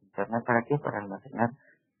variable lista interna. ¿Para qué? Para almacenar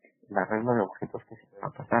el arreglo de objetos que se me va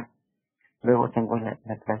a pasar. Luego tengo la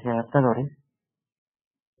clase de adaptadores,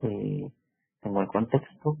 tengo el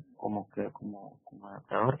contexto como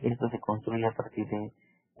adaptador. Esto se construye a partir de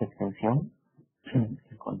extensión.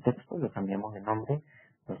 El contexto lo cambiamos de nombre,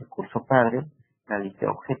 el recurso padre, la lista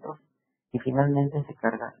de objetos, y finalmente se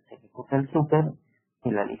ejecuta el super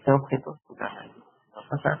y la lista de objetos, pues la va a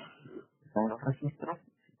pasar, son los registros,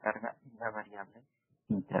 se carga en la variable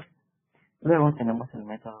interna. Luego tenemos el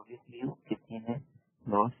método ListView, que tiene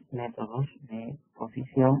dos métodos de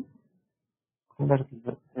posición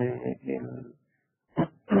convertido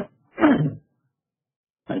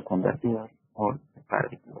el convertidor por el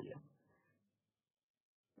padre que lo llamo.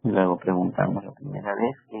 Luego preguntamos la primera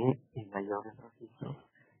vez que el valor del registro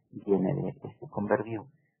viene de este convertido.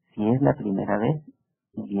 Si es la primera vez,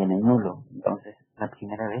 viene nulo. Entonces, la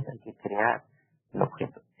primera vez hay que crear el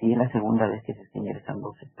objeto. Si es la segunda vez que se está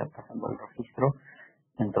ingresando, se está pasando el registro,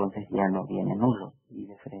 entonces ya no viene nulo y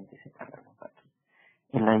de frente se cargan los datos.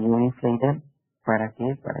 El IO Inflator, ¿para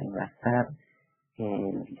qué? Para enlazar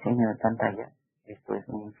el diseño de pantalla. Esto es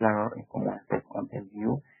un inflador, es como este Content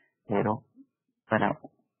View, pero para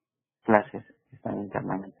clases que están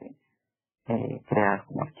internamente creadas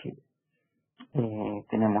como archivo.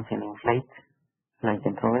 Tenemos el inflate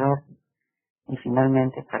en proveedor, y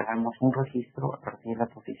finalmente cargamos un registro a partir de la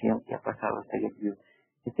posición que ha pasado este getView.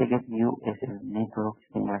 Este getView es el método que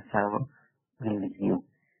está enlazado en ListView.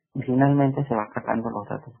 Y finalmente se van cargando los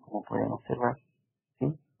datos, como pueden observar,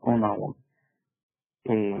 ¿sí? Uno a uno.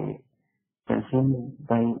 El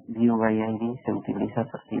view by ID se utiliza a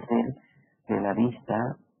partir de la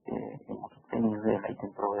vista que hemos obtenido del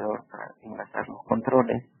item proveedor para enlazar los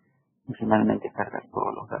controles y finalmente cargar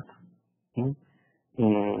todos los datos, ¿sí?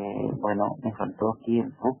 Bueno, me faltó aquí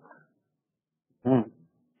el RUC, el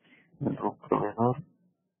RUC proveedor,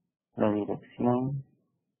 la dirección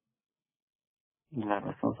y la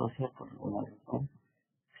razón social. Por alguna razón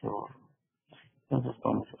se borró. Entonces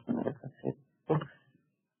vamos a poner acá el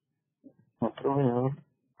proveedor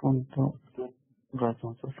punto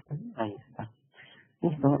razón social. Ahí está.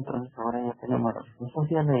 Listo, entonces ahora ya tenemos la razón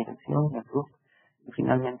social, la dirección, el RUC, y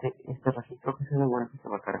finalmente este registro que se devuelve se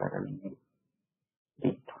va a cargar al email.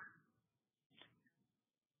 Listo.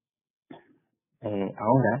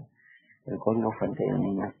 Ahora el código fuente del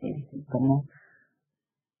main activity. Como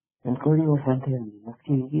el código fuente del main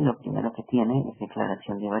activity, lo primero que tiene es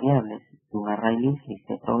declaración de variables, un array list,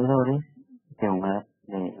 lista de proveedores,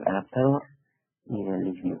 del adaptador y del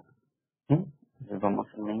ListView. ¿Sí? Entonces vamos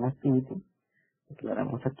al main activity,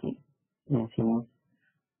 declaramos aquí y decimos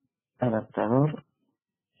adaptador,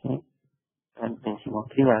 ¿sí? Decimos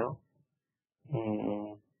privado,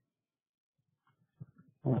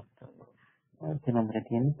 adaptador, a ver qué nombre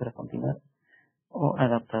tiene para continuar, o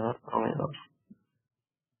adaptador proveedor,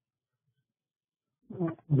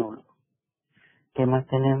 nulo. ¿Qué más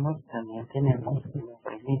tenemos? También tenemos un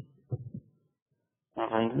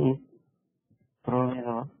array list,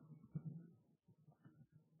 proveedor,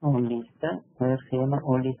 o lista, a ver, se llama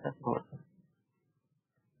o lista proveedor.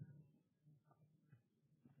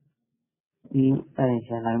 Y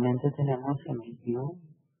adicionalmente tenemos el ListView,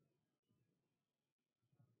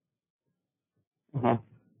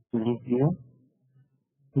 ListView,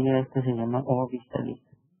 y este se llama o vista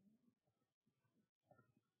lista.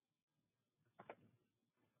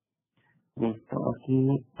 Listo,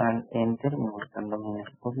 aquí al enter me voy cambiando mi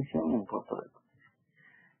exposición y un punto de.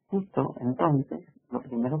 Listo, entonces lo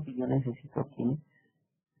primero que yo necesito aquí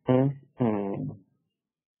es,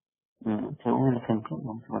 según el ejemplo,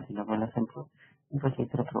 vamos a continuar con el ejemplo, un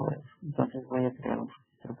registro proveedor. Entonces voy a crear un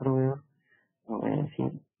registro proveedor, voy a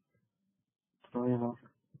decir proveedor.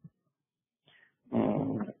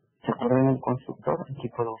 ¿Se acuerdan del constructor? Aquí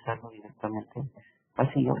puedo usarlo directamente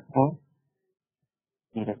vacío o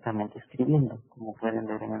directamente escribiendo, como pueden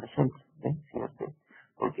ver en el ejemplo, ¿ven? ¿Cierto?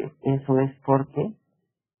 Porque eso es porque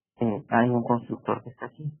hay un constructor que está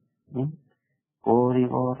aquí, ¿bien?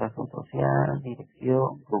 Código, razón social,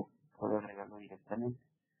 dirección, puedo agregarlo directamente.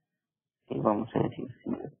 Y vamos a decir,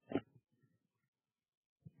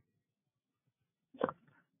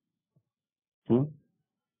 ¿sí?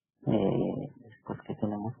 Después que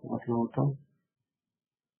tenemos como atributo,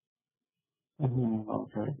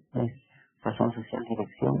 vamos a ver, es razón social,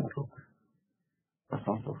 dirección,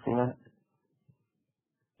 razón social,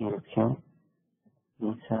 dirección,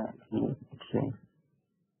 visa y opción.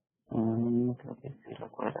 Creo que sí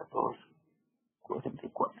recuerda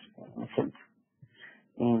 244, en ejemplo.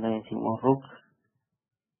 Y le decimos root,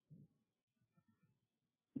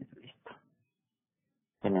 listo.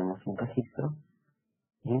 Tenemos un registro,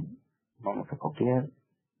 bien. Vamos a copiar,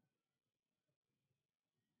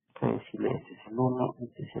 que decirle este es el 1,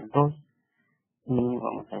 este es el 2 y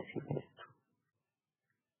vamos a decirle esto,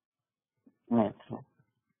 metro,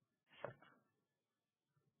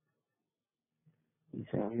 y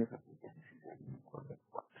se abre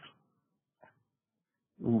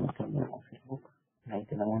y cambiamos el book. Ahí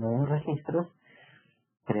tenemos los registros,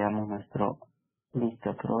 creamos nuestro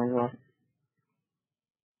lista proveedor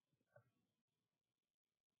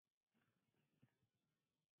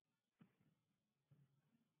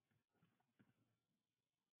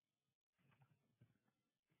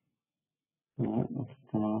y aquí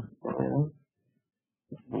tenemos el proveedor,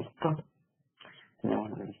 listo,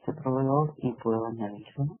 tenemos la lista proveedor y puedo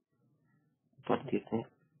añadirlo a partir de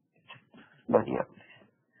variables.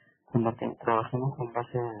 Cuando trabajemos con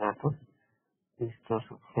base de datos,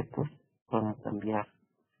 estos objetos van a cambiar.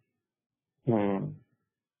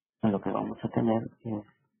 Lo que vamos a tener es,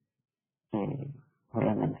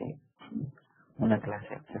 obviamente, una clase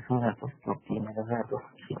de acceso a datos que obtiene los datos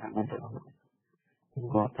y finalmente los datos.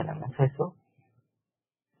 Luego tenemos eso.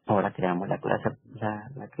 Ahora creamos la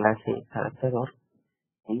clase adaptador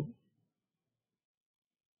y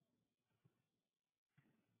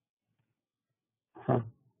ajá,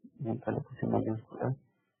 dentro de la puse mayúscula.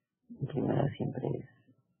 Primero siempre es,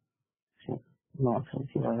 sí, vamos a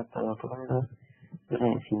decir adaptador proveedor y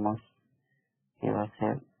le decimos que va a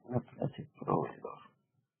ser la clase proveedor.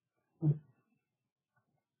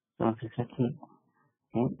 Entonces aquí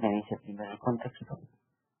me dice primero el contexto.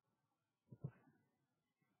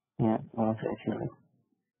 Vamos a decirle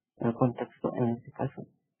el contexto en este caso.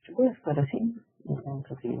 Se puede estar así, vamos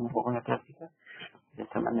a seguir un poco la práctica. De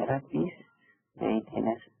esta manera, is, de ahí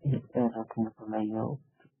tienes el r.layout,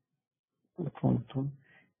 el punto,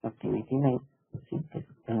 activity name, ¿sí? Que es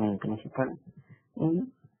el main principal,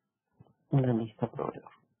 y la lista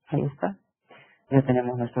proveedor. Ahí está. Ya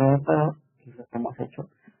tenemos nuestro adaptador, que es lo que hemos hecho.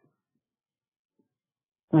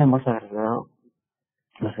 Le hemos agregado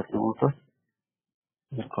los atributos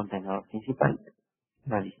del contenedor principal,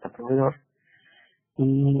 la lista proveedor,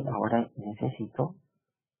 y ahora necesito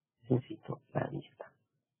la lista.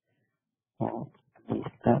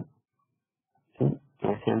 Lista, ¿sí?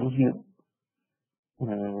 Que es el ListView.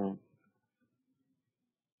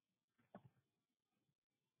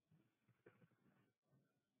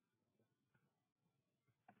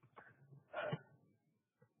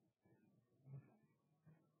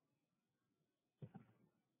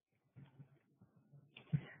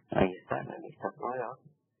 Ahí está la lista proveedor.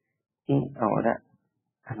 Y ahora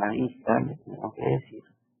a la lista le tengo que decir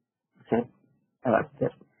set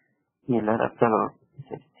adapter. Y el adaptador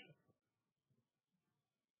es este.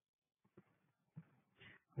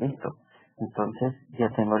 Listo. Entonces ya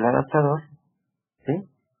tengo el adaptador, ¿sí?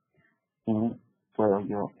 Y puedo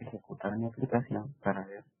yo ejecutar mi aplicación para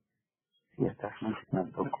ver si está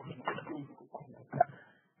funcionando correctamente.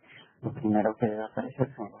 Lo primero que debe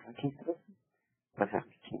aparecer son los registros. Pues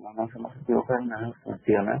si no nos hemos equivocado, nada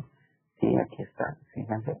funciona. Sí, aquí está.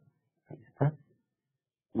 Fíjense. Ahí está.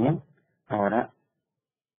 Bien. Ahora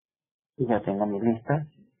ya tengo mi lista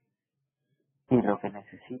y lo que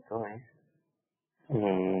necesito es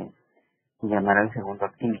llamar al segundo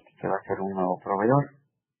activity, que va a ser un nuevo proveedor.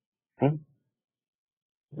 ¿Sí?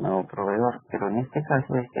 Nuevo proveedor. Pero en este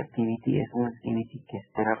caso, este activity es un activity que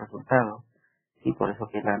espera resultados. Y por eso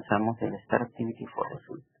que lanzamos el start activity for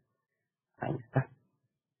result. Ahí está.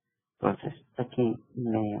 Entonces, aquí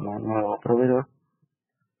me llamo nuevo proveedor.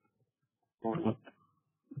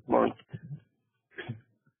 Voy,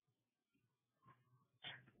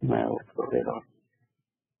 nuevo proveedor.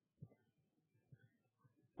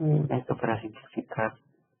 Esto para simplificar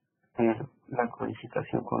la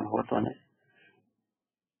codificación con los botones.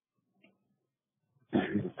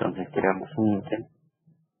 Entonces creamos un ítem,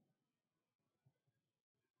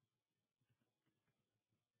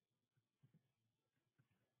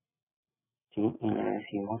 ¿sí? Y le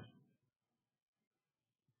decimos,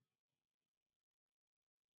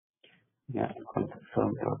 ya el contexto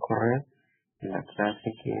donde va a correr, en la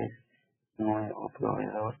clase que es nuevo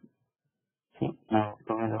proveedor, ¿sí? Nuevo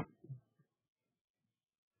proveedor.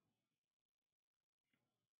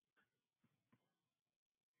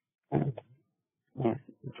 Es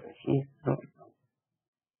registro,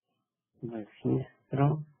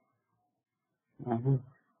 ajá.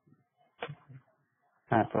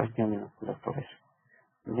 Todo es minúsculas por eso.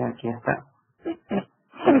 Ya aquí está.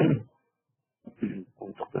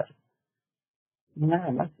 Punto claro. Y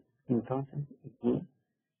nada más. Entonces, aquí,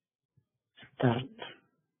 start,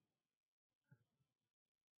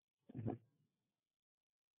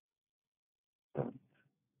 start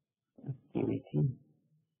activity,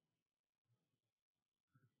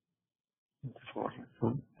 for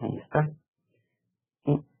result. Ahí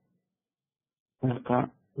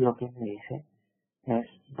me dice es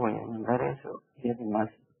voy a mandar eso y además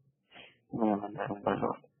voy a mandar un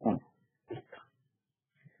valor 1. Listo.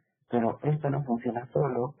 Pero esto no funciona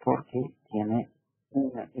solo porque tiene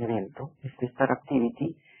un evento. Este Start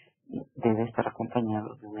Activity debe estar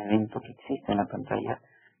acompañado de un evento que existe en la pantalla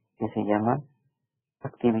que se llama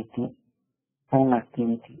Activity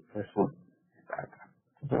Activity Result. Acá.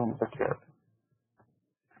 Entonces vamos a crear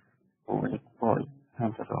public void.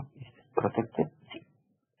 Perdón, protected. Sí,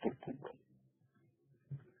 protected.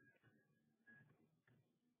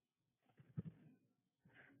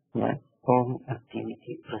 Ya, on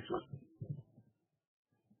activity result.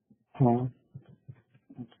 On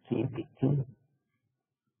activity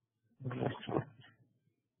result.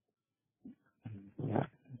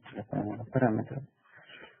 Ya, le ponemos los parámetros.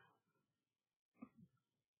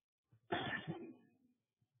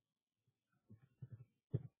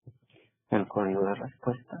 El código de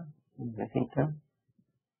respuesta. Necesita.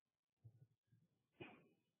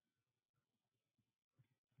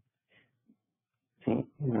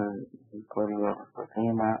 Sí, el código de respuesta se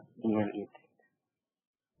llama ILIT.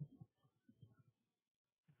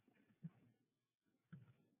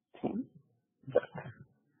 Sí,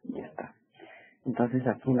 ya está. Entonces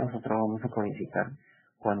aquí nosotros vamos a codificar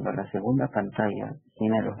cuando la segunda pantalla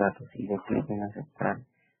tiene los datos y le clic en aceptar,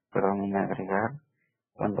 perdón, en agregar,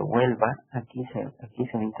 cuando vuelva, aquí se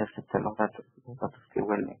van a interceptar los datos que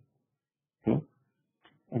vuelven, ¿sí?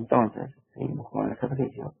 Entonces, seguimos con el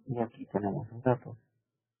ejercicio y aquí tenemos los datos,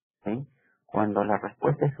 ¿sí? Cuando la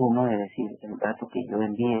respuesta es 1, es decir, el dato que yo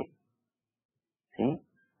envié, ¿sí?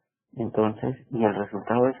 Entonces, y el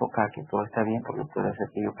resultado es OK, que todo está bien porque puede hacer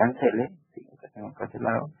que yo cancele, sí, que tengo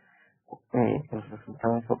cancelado, el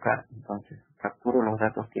resultado es OK, entonces capturo los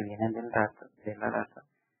datos que vienen de la data,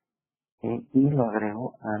 y lo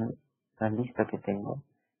agrego a la lista que tengo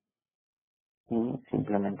y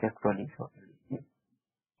simplemente actualizo el listado.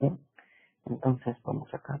 Bien, entonces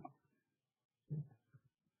vamos acá,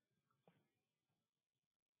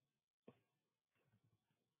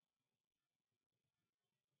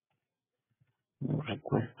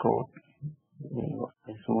 request code, digo,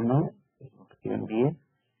 es 1, es lo que yo envié,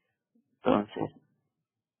 entonces,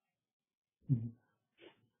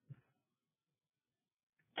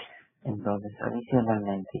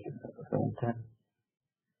 adicionalmente yo puedo preguntar,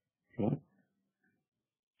 ¿sí?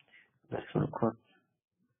 Result code,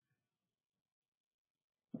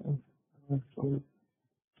 result,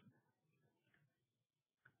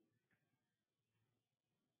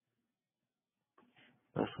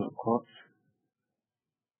 result code,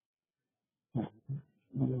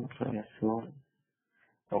 result,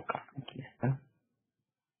 OK, aquí está,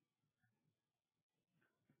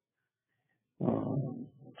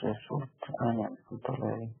 result, ya, punto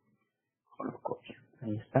de lo copio,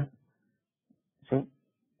 ahí está, ¿sí?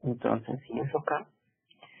 Entonces, si es OK,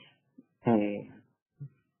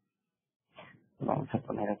 vamos a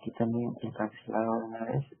poner aquí también el cancelado de una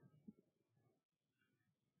vez.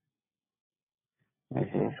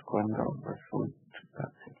 Ese es cuando resulta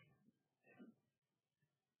cancel.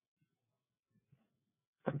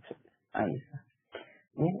 Perfecto. Ahí está.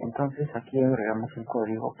 Bien, entonces aquí agregamos el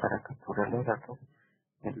código para capturar los datos,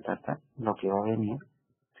 el data, lo que va a venir,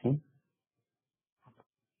 ¿sí?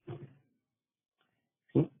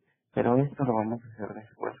 ¿Sí? Pero esto lo vamos a hacer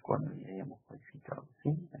después cuando ya hayamos codificado,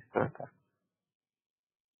 ¿sí? Esto de acá.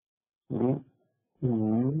 Bien.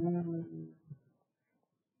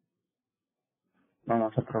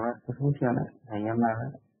 Vamos a probar que funciona. La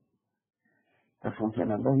llamada está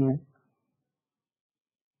funcionando bien.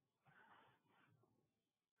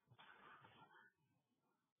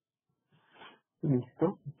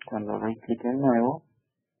 Listo. Cuando doy clic en nuevo,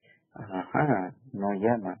 ajá, no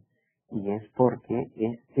llama. Y es porque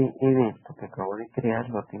este evento que acabo de crear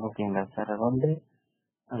lo tengo que enlazar a dónde?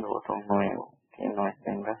 Al botón nuevo, que no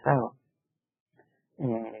está enlazado.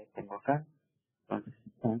 Tengo acá, entonces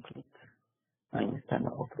un clic. Ahí está el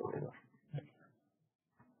nuevo proveedor.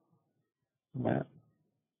 Bueno,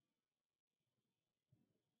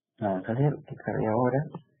 vamos a hacer que cargue ahora.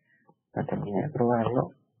 Ya terminé de probarlo.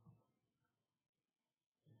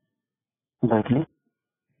 Doy clic.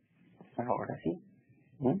 Ahora sí.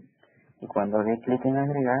 ¿Bien? Y cuando dé clic en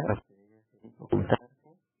agregar,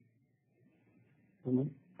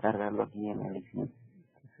 y cargarlo aquí en el ListView.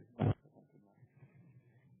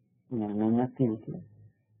 En el menú activity.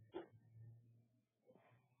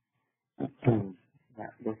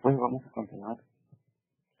 Ya, después vamos a continuar.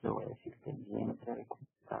 Le voy a decir que entra de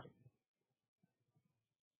completar,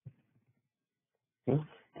 ¿sí?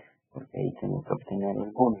 Porque ahí tengo que obtener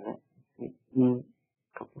el bundle, ¿sí? Y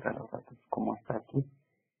capturar los datos como está aquí,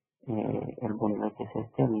 el bundle que se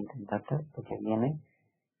el intent data, porque viene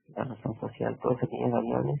la razón social, todas aquellas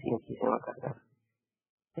variables y aquí se va a cargar.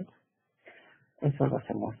 ¿Sí? Eso lo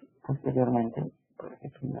hacemos posteriormente, para que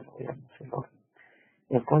primero veamos el orden.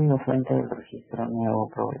 El código fuente del registro nuevo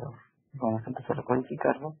proveedor. Vamos a empezar a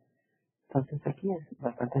codificarlo. Entonces aquí es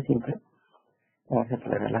bastante simple. Vamos a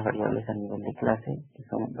declarar las variables a nivel de clase, que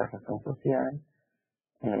son la razón social,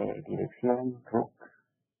 dirección, root,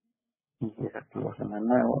 y si es activo suena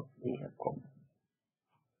nuevo, y el cómo.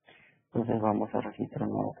 Entonces vamos a registrar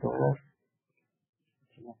un nuevo proveedor.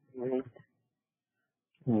 Decimos create,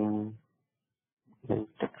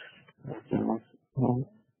 decimos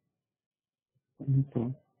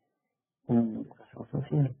un razón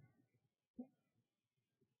social.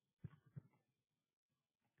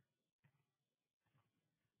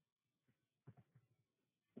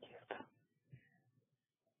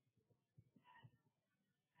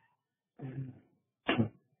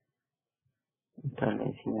 Entonces le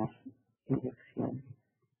decimos dirección,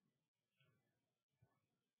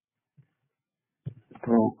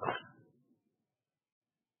 root,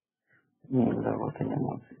 y luego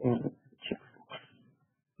tenemos el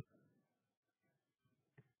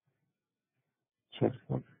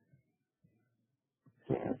checkbox,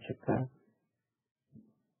 checar,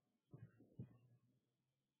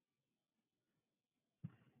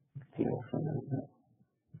 activo suena nuevo.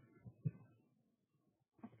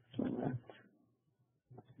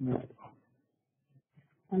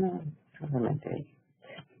 Solamente ahí.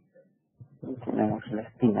 Y tenemos el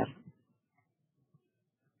spinner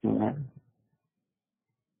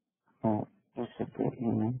o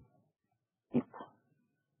SPN tipo.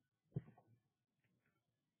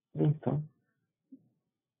 Listo.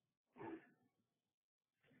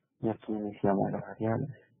 Y aquí iniciamos las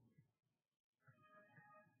variables.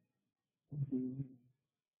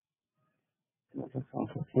 La razón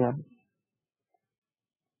social.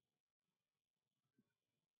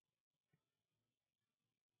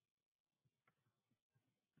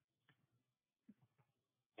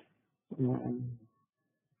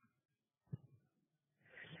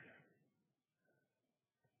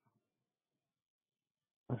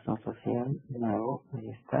 Razón social. Nuevo. Ahí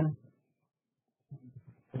está.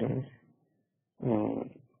 3.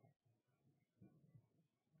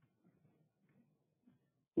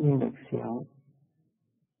 Dirección.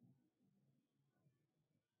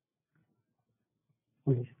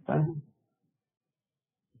 Ahí está.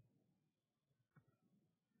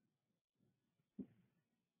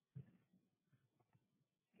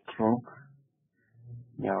 Choc.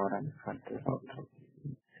 Y ahora me falta el otro.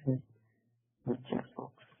 Sí. El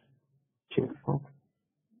checkbox. Checkbox.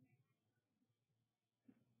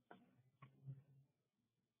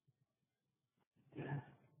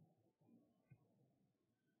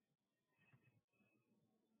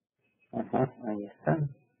 Ajá. Ahí está.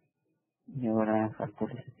 Y ahora me falta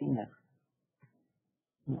el spinner.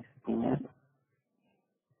 El spinner.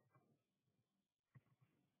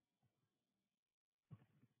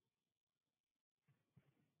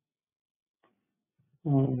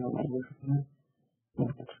 No me gusta.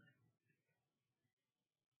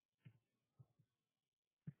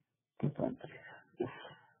 Tipo empresa.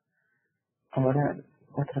 Ahora,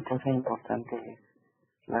 otra cosa importante es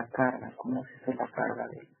la carga. ¿Cómo se hace la carga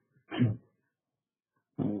de,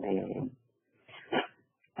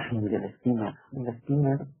 del spinner? El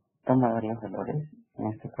spinner toma varios valores. En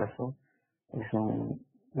este caso es un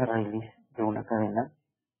array list de una cadena.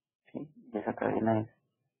 ¿Sí? Y esa cadena es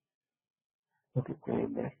lo que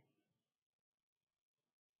pueden ver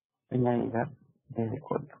añadida desde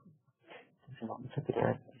código. Entonces vamos a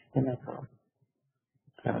crear este método.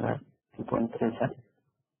 Cargar tipo empresa.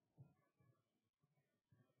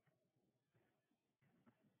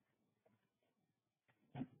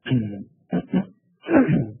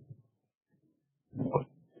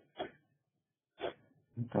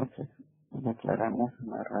 Entonces declaramos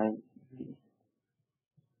un array list.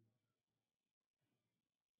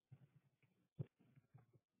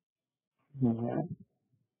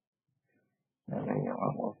 Ya, le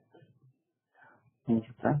llamamos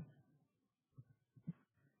insta.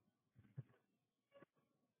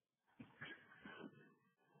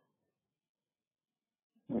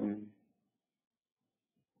 mm,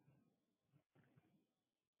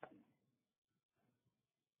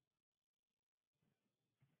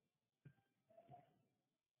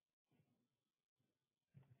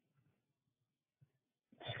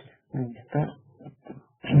 Insta.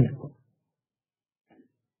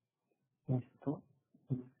 Esto,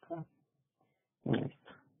 insta, y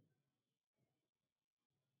listo.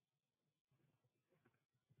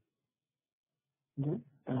 Ya.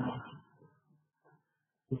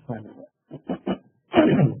 Y bueno,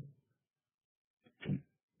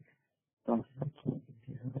 Entonces aquí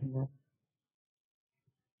empiezo a agregar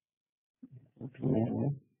el primer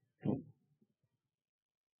mes. Sí.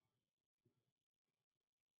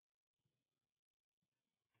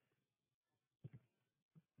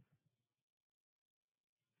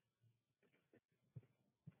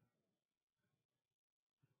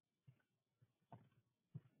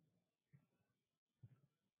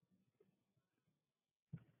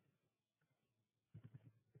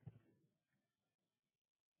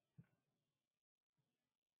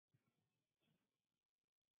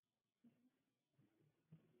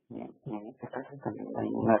 Bien, y en este caso también hay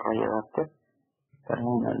un ArrayAdapter para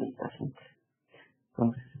una lista simple.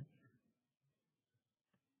 Entonces,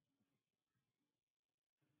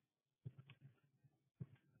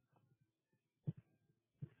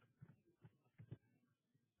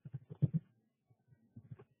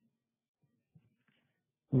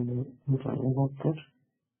 un ArrayAdapter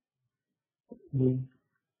y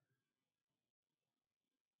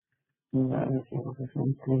una vez que se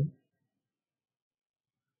entre,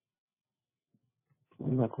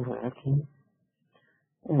 va a correr aquí.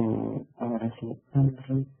 Ahora sí,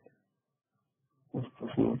 Android, esto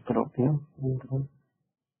sí es propio, Android,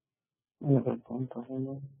 y el punto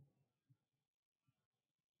de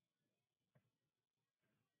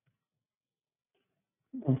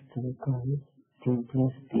este de código, simple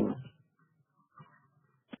estima,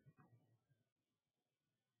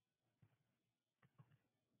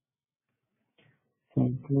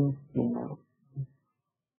 simple estima,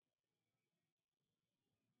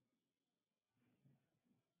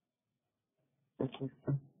 aquí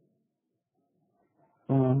está,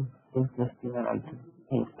 simple estima alto,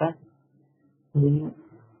 ahí está, y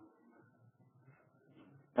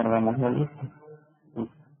cargamos la lista.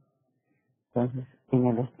 Listo. Entonces, en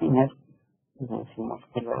el spinner, le decimos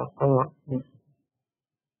que el adaptador es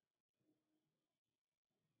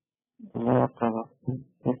el adaptador y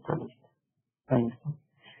esta lista. Ahí está.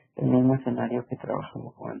 El mismo escenario que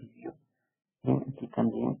trabajamos con el ListView. Y aquí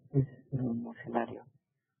también es el mismo escenario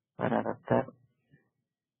para adaptar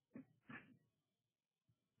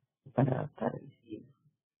el ListView.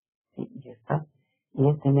 Sí, ya está. Y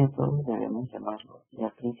este método debemos llamarlo ya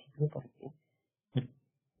al principio para que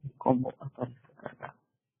el combo aparezca cargado.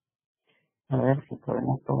 A ver si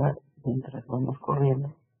podemos probar mientras vamos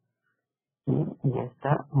corriendo. Y ya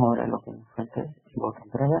está. Ahora lo que nos falta es el botón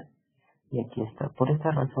cargar. Y aquí está. Por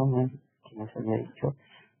esta razón es que les había dicho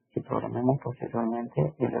que programemos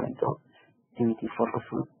posteriormente el evento Activity for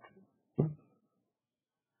Result. ¿Sí?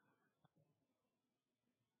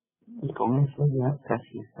 Y con eso ya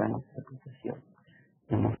casi está nuestra aplicación.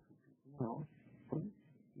 Tenemos nuevo, ¿sí?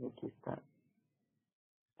 Y aquí está.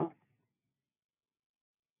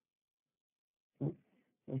 ¿Sí?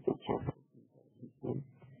 Este chat. ¿Sí?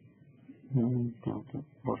 Tengo que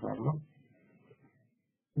borrarlo.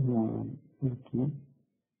 Y aquí,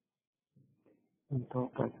 en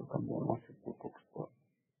todo caso, cambiamos este texto.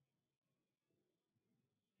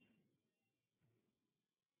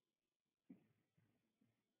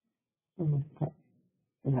 Y está.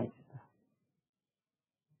 Y ahí está.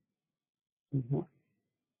 Ujú.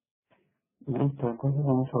 Listo, entonces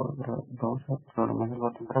vamos a programar el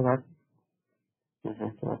botón cargar. Que es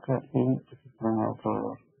este de acá. Y que se pone a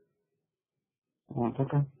proveedor. Vamos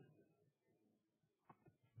acá.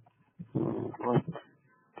 Voy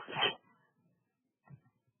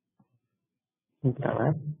a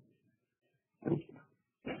grabar. Listo.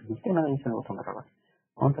 Este no dice el botón de grabar.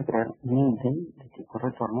 Vamos a crear un intent de tipo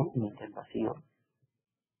retorno, un intent vacío.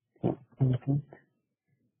 Sí, intent,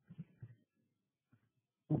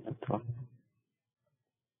 retorno,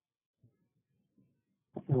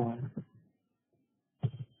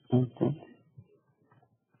 intent,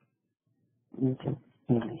 intent,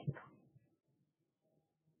 y listo.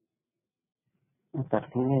 A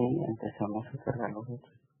partir de ahí empezamos a cargar los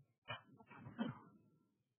otros.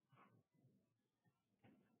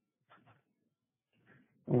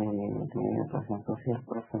 De educación social,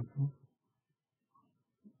 por ejemplo.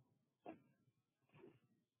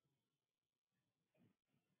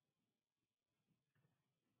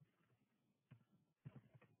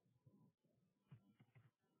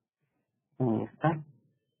 Ahí está.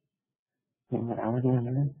 Primera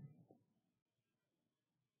variable,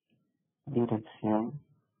 dirección.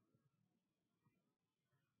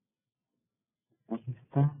 Ahí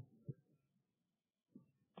está.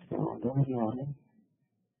 Segunda variable,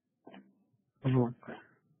 look,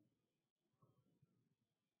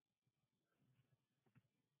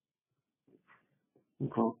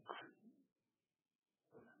 book,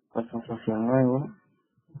 paso social nuevo.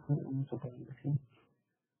 Vamos a poner así.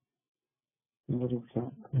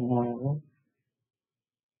 dirección nuevo,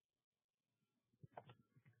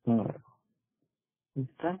 nuevo.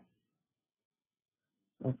 ¿Está?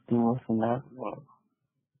 Activo sonar nuevo.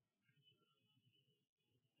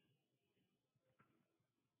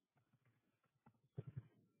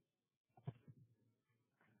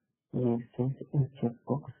 Y este es el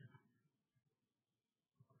checkbox.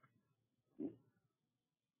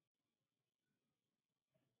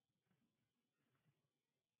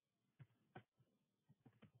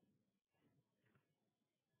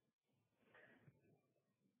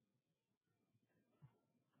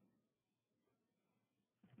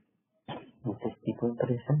 El textito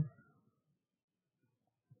impresa.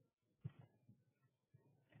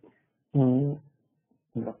 Y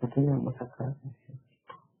lo que tenemos acá.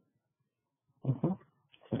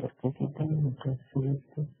 Se los que quiten, muchas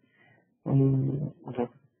selectos.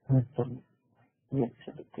 Y el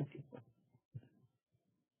selectito.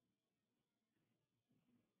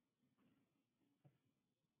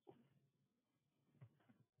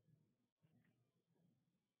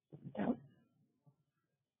 Ya.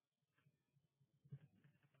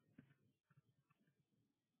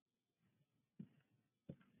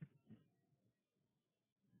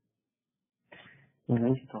 Y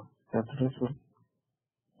listo. El resultado.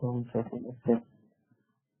 Vamos a hacer este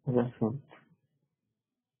resultado.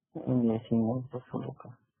 Y decimos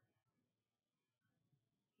acá.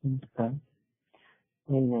 Está.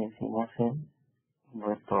 Y le decimos el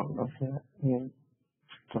retorno, o sea, el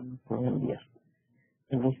retorno puede enviar.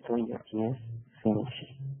 Y listo, y aquí es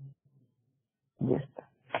finish. Ya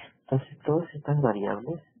está. Entonces, todas estas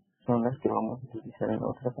variables son las que vamos a utilizar en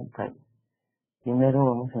otra pantalla. Primero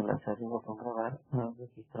vamos a enlazar el botón grabar a un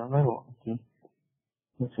registro nuevo. Aquí.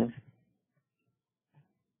 Entonces,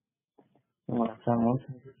 enlazamos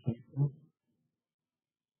el registro.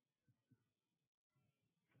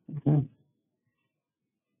 Ujú.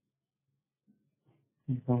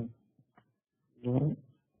 Entonces, yo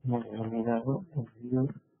me había olvidado el view.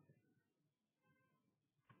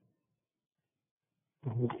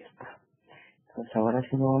 Y ya está. Entonces, ahora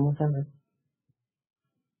sí lo vamos a ver.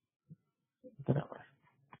 Grabar.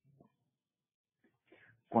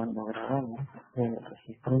 Cuando grabamos el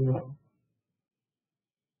registro nuevo,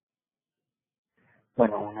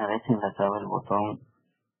 bueno, una vez enlazado el botón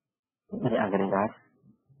de agregar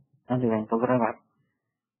al evento grabar,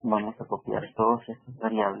 vamos a copiar todas estas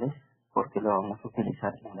variables porque lo vamos a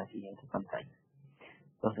utilizar en la siguiente pantalla.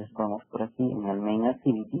 Entonces vamos por aquí en el main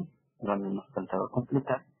activity, donde nos faltaba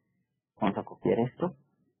completar. Vamos a copiar esto,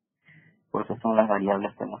 porque son las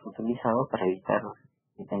variables que hemos utilizado para evitar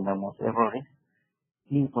que tengamos errores.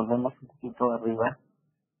 Y volvemos un poquito arriba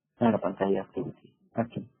en la pantalla de activity.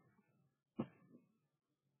 Aquí.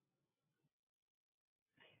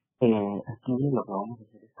 Aquí lo que vamos a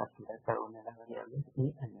hacer es capturar cada una de las variables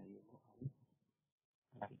y añadirlo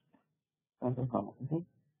a la vista. Entonces vamos así.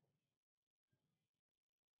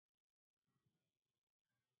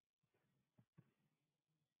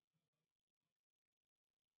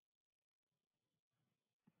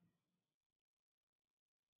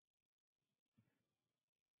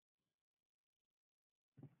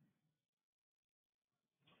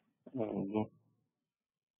 Y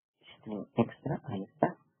extra, ahí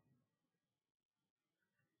está.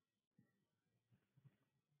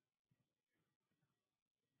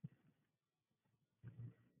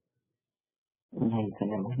 Y ahí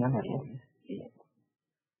tenemos las variables. Y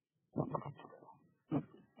vamos a capturar.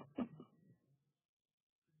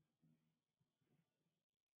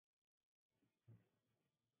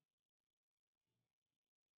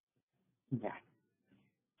 Ya.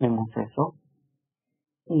 Tenemos eso.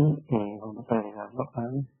 Y vamos a agregarlo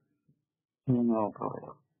al nuevo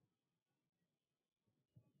proveedor.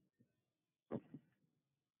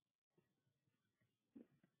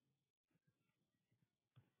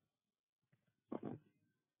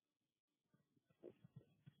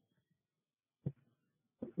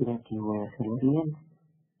 Y aquí voy a hacer lo siguiente.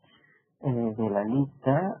 De la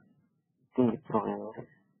lista de proveedores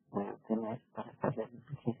voy a obtener para hacer el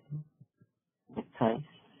registro de size.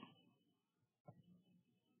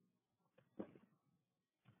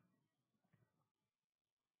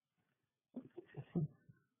 Así.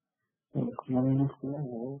 Con la minúscula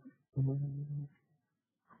de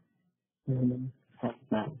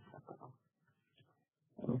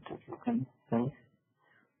size.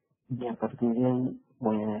 Y a partir de ahí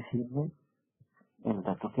voy a decirle el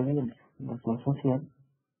dato que viene. Razón social.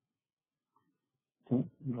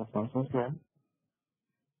 ¿Sí? Razón social.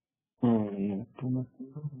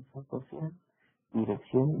 Razón social.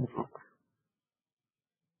 Dirección y ruta.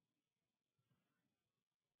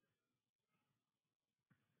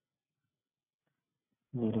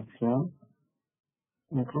 dirección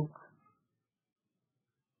y RUC.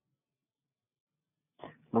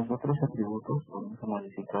 Los otros atributos vamos a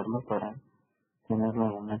modificarlo para tenerlo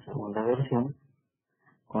en una segunda versión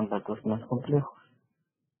con datos más complejos.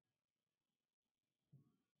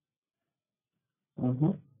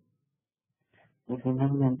 Y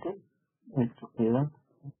finalmente, esto queda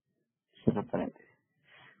cierro paréntesis.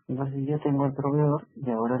 Entonces yo tengo el proveedor y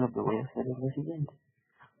ahora lo que voy a hacer es lo siguiente.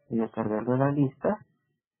 Voy a cargarlo a la lista,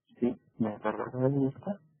 ¿sí? Voy a cargarlo a la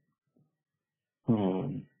lista,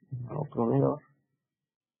 nuevo proveedor,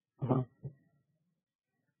 ajá,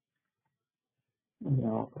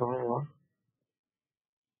 nuevo proveedor,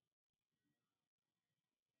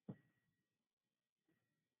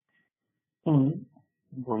 y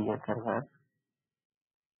voy a cargar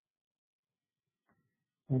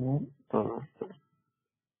todo esto.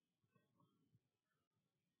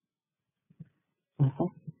 Ajá,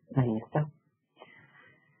 ahí está.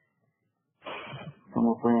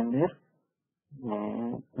 Como pueden ver,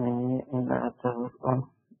 el adaptador,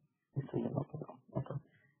 esto ya no, perdón, otro.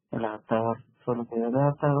 El adaptador solo queda el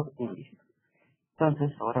adaptador y listo.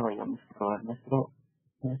 Entonces ahora vayamos a probar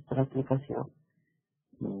nuestra aplicación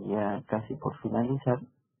y ya casi por finalizar.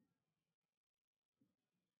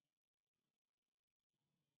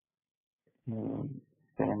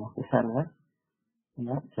 Esperemos que salga.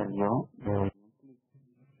 Ya salió.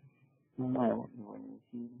 Nuevo,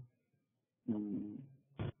 buenísimo.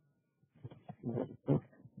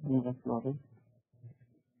 Mira flores,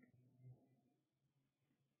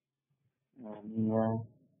 la vida,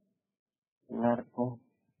 el arco,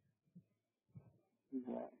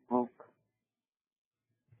 la book,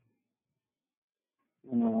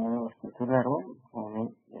 nuevo bastante largo, como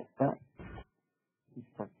ven, ya está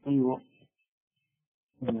activo,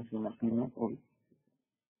 y no se imagina hoy.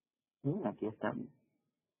 Aquí está.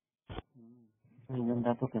 Hay un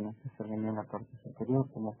dato que no está saliendo en la parte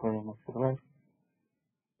superior, como pueden observar.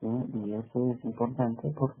 ¿Sí? Y eso es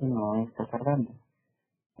importante porque no está cargando.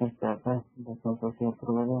 Está acá, razón social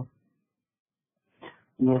proveedor.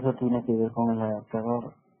 Y eso tiene que ver con el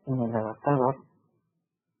adaptador. En el adaptador,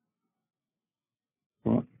 ¿sí?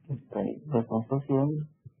 Está ahí, razón social,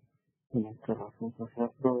 y esta razón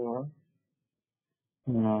social proveedor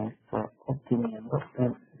no está obteniendo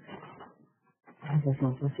la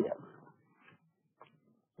razón social.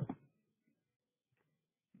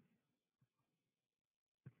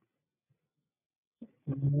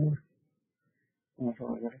 Vamos a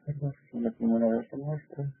volver a cargar. Si la primera vez se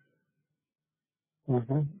muestra,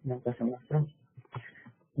 nunca se muestra.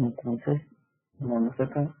 Entonces, vamos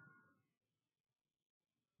acá.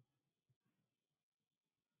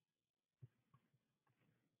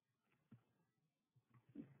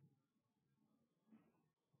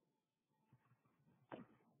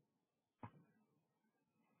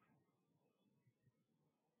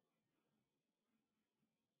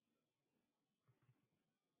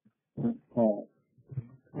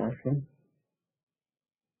 Hacen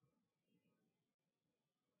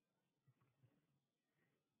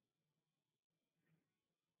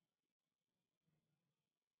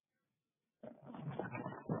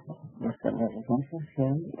esta la razón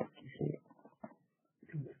social y aquí se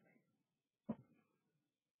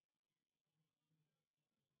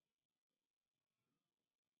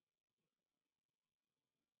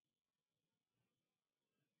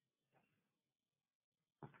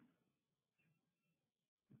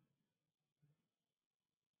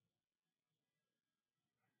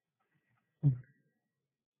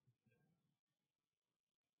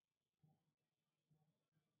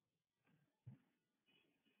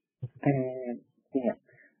bien,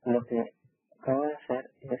 lo que acabo de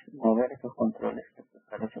hacer es mover esos controles que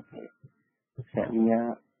parece que se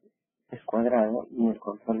había descuadrado y el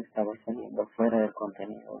control estaba saliendo fuera del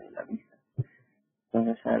contenido de la lista.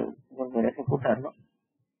 Entonces al volver a ejecutarlo,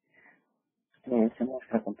 se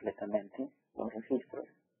muestra completamente los registros,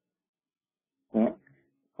 ¿bien?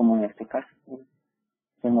 Como en este caso, ¿sí?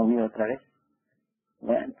 Se movió otra vez.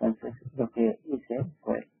 ¿Ya? Entonces lo que hice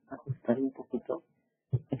fue ajustar un poquito,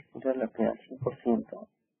 estirar la que al 100%,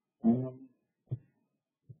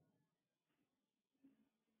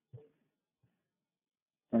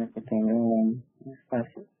 para que tenga un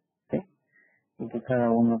espacio, ¿sí? Y que cada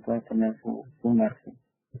uno pueda tener su margen.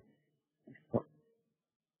 Esto,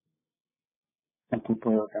 aquí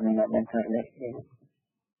puedo también aumentarle el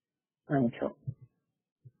ancho.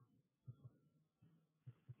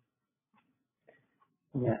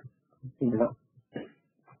 Ya, y lo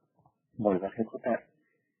vuelvo a ejecutar.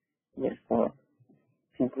 Y esto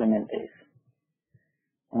simplemente es,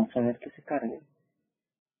 vamos a ver que se cargue.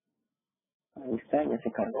 Ahí está, ya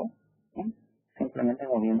se cargó. ¿Sí? simplemente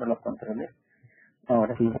moviendo los controles.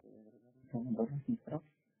 Ahora sí, segundo registro,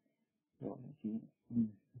 le voy a decir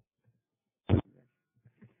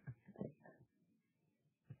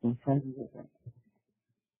inside user,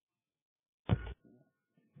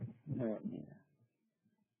 mira,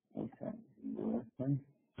 inside user,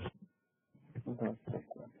 2, 3,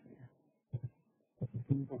 4,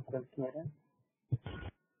 tipo cualquiera,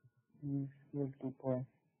 y el tipo es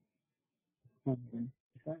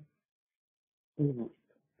inside, y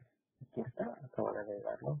listo. Aquí está, acabo de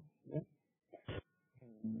agregarlo. ¿Bien?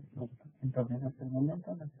 Listo. Entonces, hasta el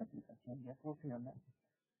momento nuestra aplicación ya funciona,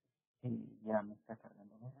 ya me está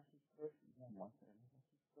cargando los registros, ya muestra los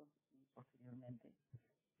registros y posteriormente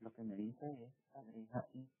lo que me dice es agrega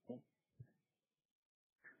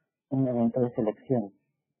un evento de selección.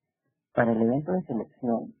 Para el evento de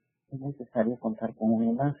selección es necesario contar con una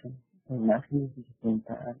imagen. La imagen es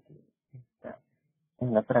distinta a que está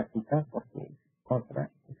en la práctica porque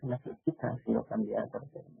otra es una flechita, ha sido cambiada para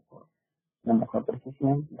ser una mejor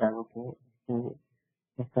precisión, dado que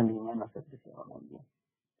esta línea no se precisa muy bien.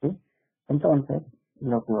 ¿Sí? Entonces,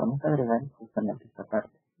 lo que vamos a agregar es justamente esta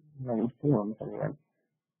parte. La lista y vamos a agregar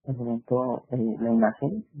el evento, la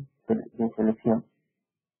imagen de selección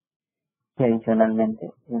y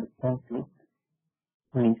adicionalmente el conflict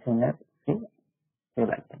listener, ¿sí?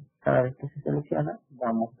 Delante. Cada vez que se selecciona va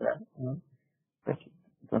a mostrar un registro.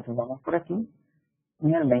 Entonces vamos por aquí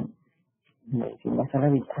y al main le decimos a la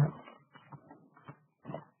vista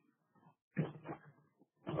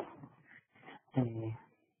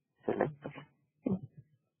selector.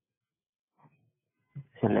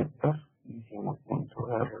 Selector, decimos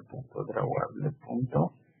 .r.drawable.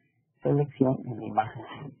 Selección en imagen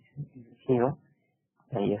elegido.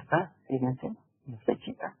 Ahí está, fíjense, la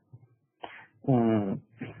flechita.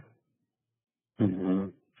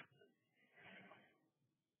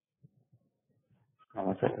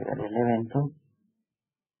 Vamos a agregar el evento,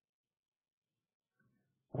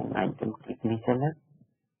 un item click listener.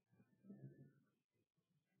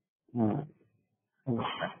 Ahí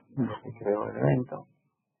está, ya se creó el evento,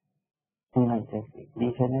 un item click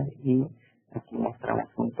listener y aquí mostramos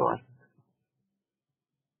 .a.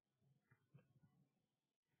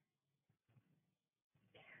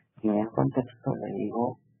 Y en el contexto le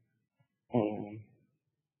digo,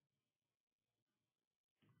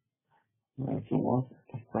 le decimos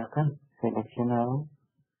que está acá, seleccionado,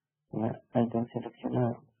 item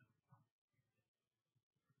seleccionado.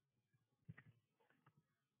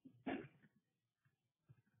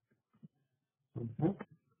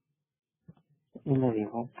 Y le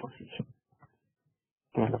digo position,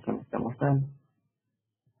 que es lo que me está mostrando.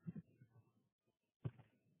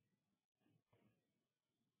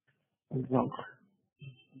 El jump,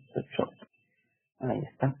 el shot. Ahí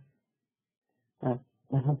está.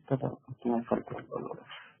 Pero aquí me falta el color.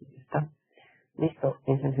 Ahí está. Listo,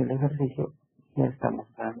 ese es el ejercicio. Ya está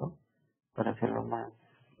mostrando para hacerlo más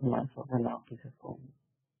ordenado, quizás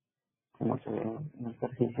como se ve en el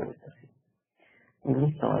ejercicio de ejercicio. Y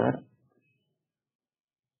listo, a ver.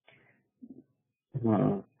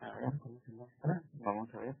 A ver cómo se muestra.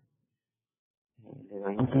 Vamos a ver. Le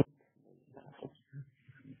doy un clic.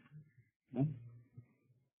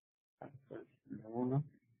 Uno.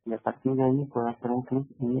 Y a partir de ahí puedo hacer un clic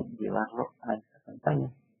y llevarlo a esta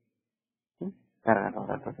pantalla. ¿Sí? Cargar los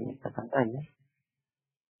datos en esta pantalla.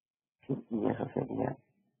 ¿Sí? Y eso sería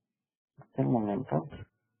hasta el momento.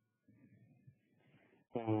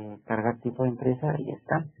 Cargar tipo de empresa y ya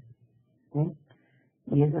está. ¿Sí?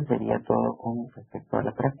 Y eso sería todo con respecto a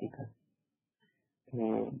la práctica.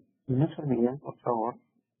 No se olviden, por favor,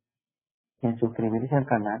 en suscribirse al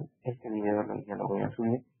canal. Este video ya lo voy a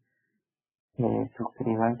subir.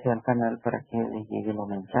 Suscríbanse al canal para que les lleguen los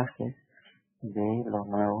mensajes de los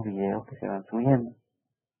nuevos videos que se van subiendo.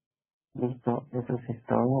 Listo, eso es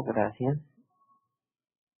todo. Gracias.